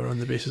whatever on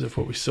the basis of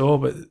what we saw,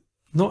 but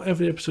not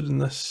every episode in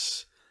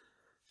this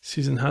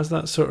season has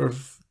that sort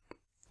of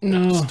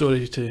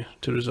story to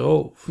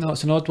resolve. No,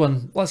 it's an odd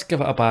one. Let's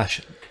give it a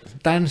bash.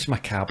 Dance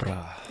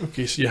Macabre.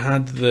 Okay, so you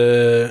had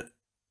the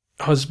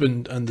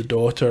husband and the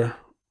daughter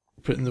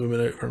putting the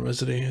woman out of her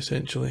misery,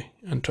 essentially,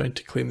 and trying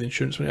to claim the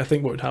insurance money. I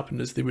think what would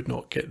happen is they would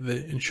not get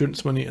the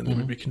insurance money and they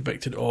would be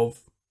convicted of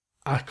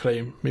a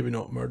crime, maybe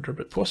not murder,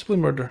 but possibly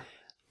murder.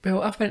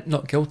 Well, I've went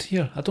not guilty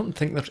here. I don't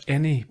think there's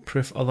any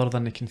proof other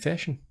than the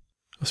confession.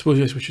 I suppose,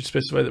 yes, we should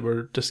specify that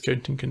we're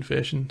discounting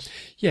confessions.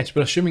 Yes,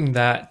 we're assuming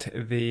that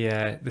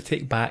they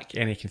take back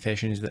any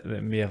confessions that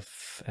may have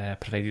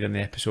provided in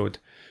the episode.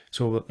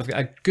 So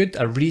they've got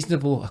a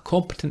reasonable, a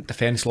competent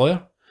defence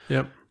lawyer.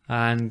 Yep.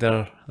 And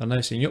they're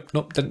now saying,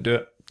 nope, didn't do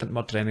it, didn't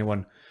murder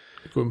anyone.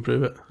 Go and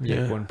prove it.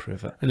 Yeah, go and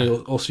prove it. And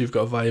also you've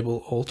got a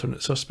viable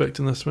alternate suspect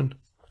in this one.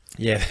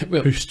 Yeah,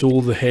 well, who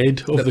stole the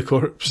head of the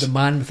corpse? The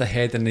man with the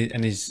head on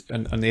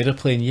the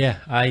aeroplane. Yeah,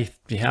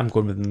 I'm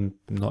going with him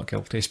not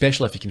guilty,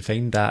 especially if you can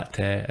find that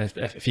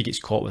if he gets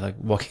caught with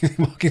walking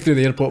through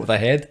the airport with a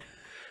head.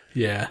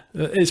 Yeah,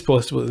 it's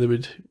possible that they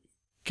would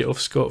get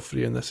off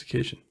scot-free on this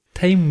occasion.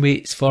 Time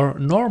waits for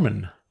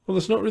Norman. Well,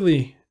 there's not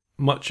really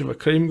much of a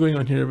crime going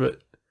on here,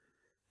 but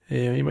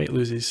he might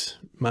lose his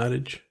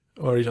marriage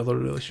or his other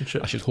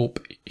relationship. I should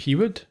hope he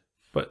would.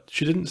 But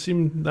she didn't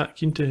seem that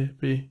keen to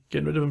be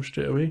getting rid of him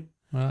straight away.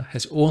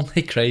 His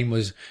only crime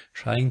was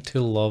trying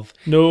to love.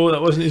 No,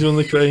 that wasn't his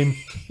only crime.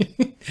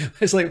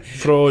 It's like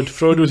fraud.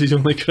 Fraud was his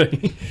only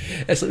crime.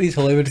 It's like these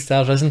Hollywood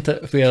stars, isn't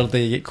it? Where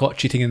they get caught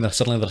cheating and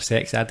suddenly they're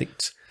sex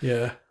addicts.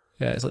 Yeah.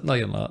 Yeah, it's like, no,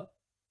 you're not.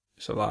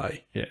 It's a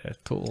lie. Yeah,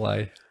 total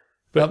lie.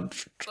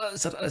 But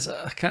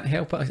I can't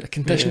help it. A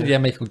condition, yeah,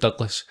 Michael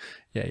Douglas.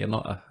 Yeah, you're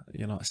not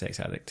a sex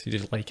addict. You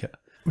just like it.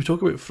 We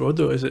talk about fraud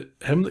though. Is it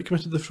him that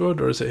committed the fraud,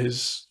 or is it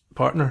his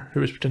partner who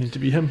was pretending to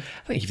be him?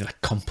 I think he's an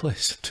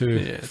accomplice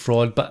to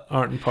fraud, but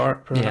art and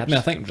part, perhaps. Yeah, I mean,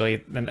 I think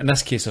really in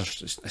this case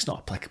it's not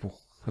applicable.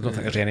 I don't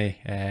think there's any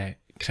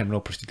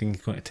criminal proceeding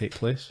going to take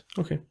place.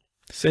 Okay.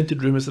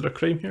 Scented room, is there a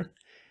crime here?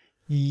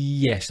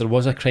 Yes, there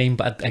was a crime,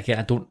 but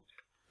again,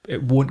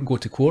 it won't go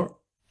to court.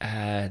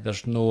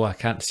 I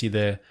can't see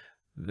the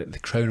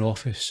Crown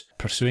Office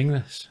pursuing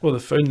this. Well, they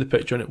found the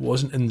picture and it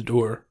wasn't in the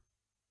door.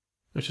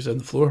 It was just in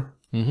the floor.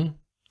 Mm-hmm.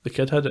 The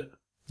kid had it.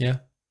 Yeah.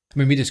 I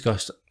mean, we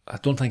discussed, I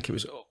don't think it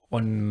was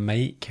on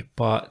mic,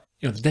 but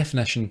the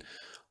definition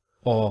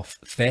of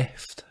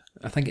theft,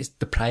 I think it's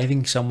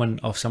depriving someone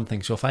of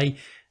something. So if I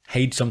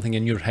hide something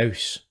in your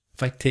house,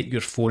 if I take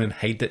your phone and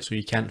hide it so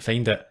you can't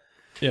find it,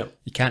 yeah,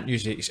 I can't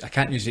use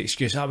the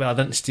excuse, well, I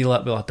didn't steal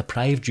it, well, I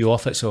deprived you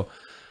of it. So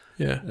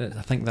yeah,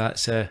 I think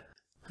that's...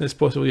 it's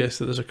possible, yes,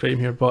 that there's a crime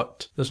here,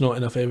 but there's not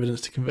enough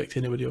evidence to convict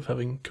anybody of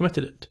having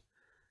committed it.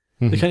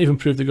 They can't even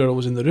prove the girl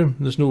was in the room.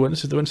 There's no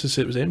witnesses. The witnesses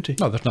say it was empty.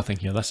 No, there's nothing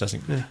here. This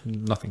isn't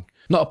nothing.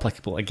 Not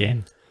applicable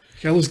again.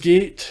 Gallows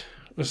Gate.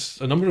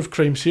 There's a number of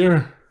crimes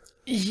here.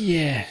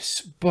 Yes,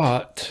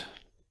 but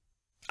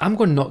I'm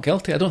going not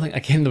guilty. I don't think,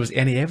 again, there was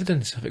any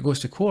evidence if it goes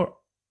to court.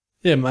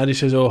 Yeah, Maddie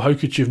says, oh, how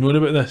could she have known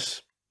about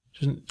this?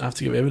 She doesn't have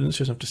to give evidence, she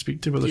doesn't have to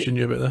speak to whether she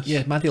knew about this.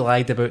 Yeah, Maddie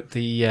lied about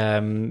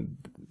the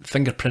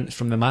fingerprints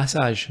from the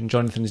massage in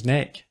Jonathan's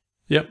neck.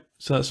 Yep,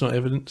 so that's not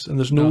evidence. And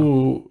there's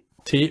no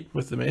tape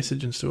with the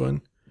message and so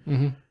on.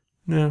 Mm-hmm.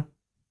 No.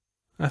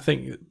 I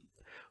think,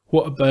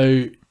 what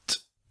about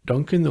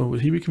Duncan, though?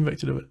 Would he be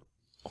convicted of it?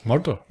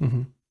 Murder?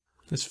 Mm-hmm.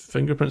 His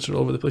fingerprints are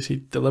all over the place. He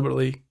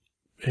deliberately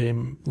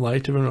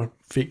lied to everyone or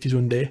faked his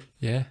own death.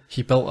 Yeah,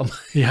 he built them.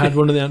 He had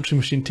one of the answering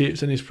machine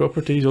tapes in his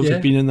property. He's also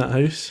been in that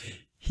house.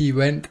 He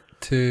went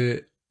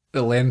to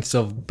the lengths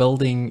of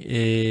building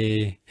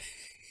a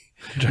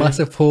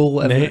massive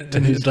hole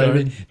in his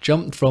driveway,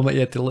 jumped from it. He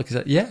had to look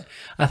at it. Yeah,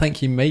 I think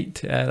he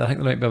might. I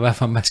think there might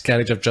be a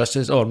miscarriage of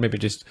justice, or maybe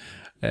just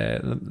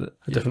a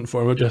different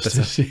form of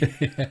justice.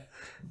 Yeah.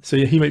 So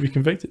yeah, he might be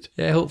convicted.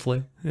 Yeah,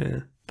 hopefully.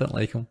 Yeah, don't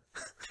like him.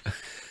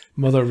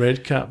 Mother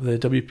Redcap, the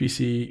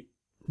WPC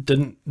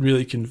didn't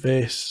really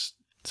confess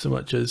so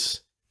much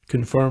as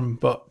confirm,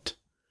 but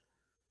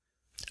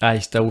I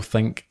still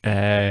think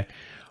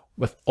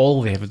with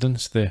all the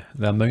evidence, the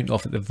amount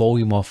of it, the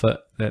volume of it,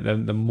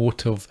 the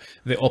motive,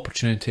 the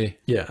opportunity.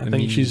 Yeah, I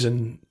think she's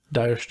in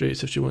dire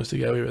straits if she wants to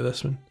get away with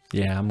this one.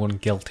 Yeah, I'm going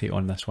guilty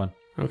on this one.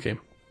 Okay.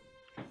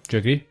 Do you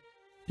agree?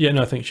 Yeah,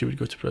 no, I think she would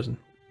go to prison.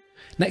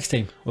 Next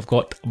time, we've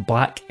got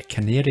Black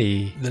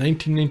Canary. The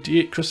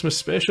 1998 Christmas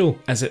special.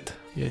 Is it?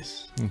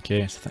 Yes.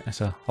 Okay,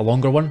 it's a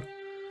longer one.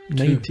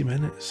 90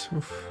 minutes.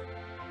 Oof.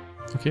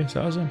 Okay, so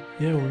that was it.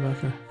 Yeah, we'll be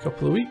back in a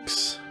couple of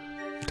weeks.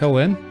 Till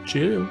then.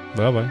 Cheerio.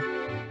 Bye-bye.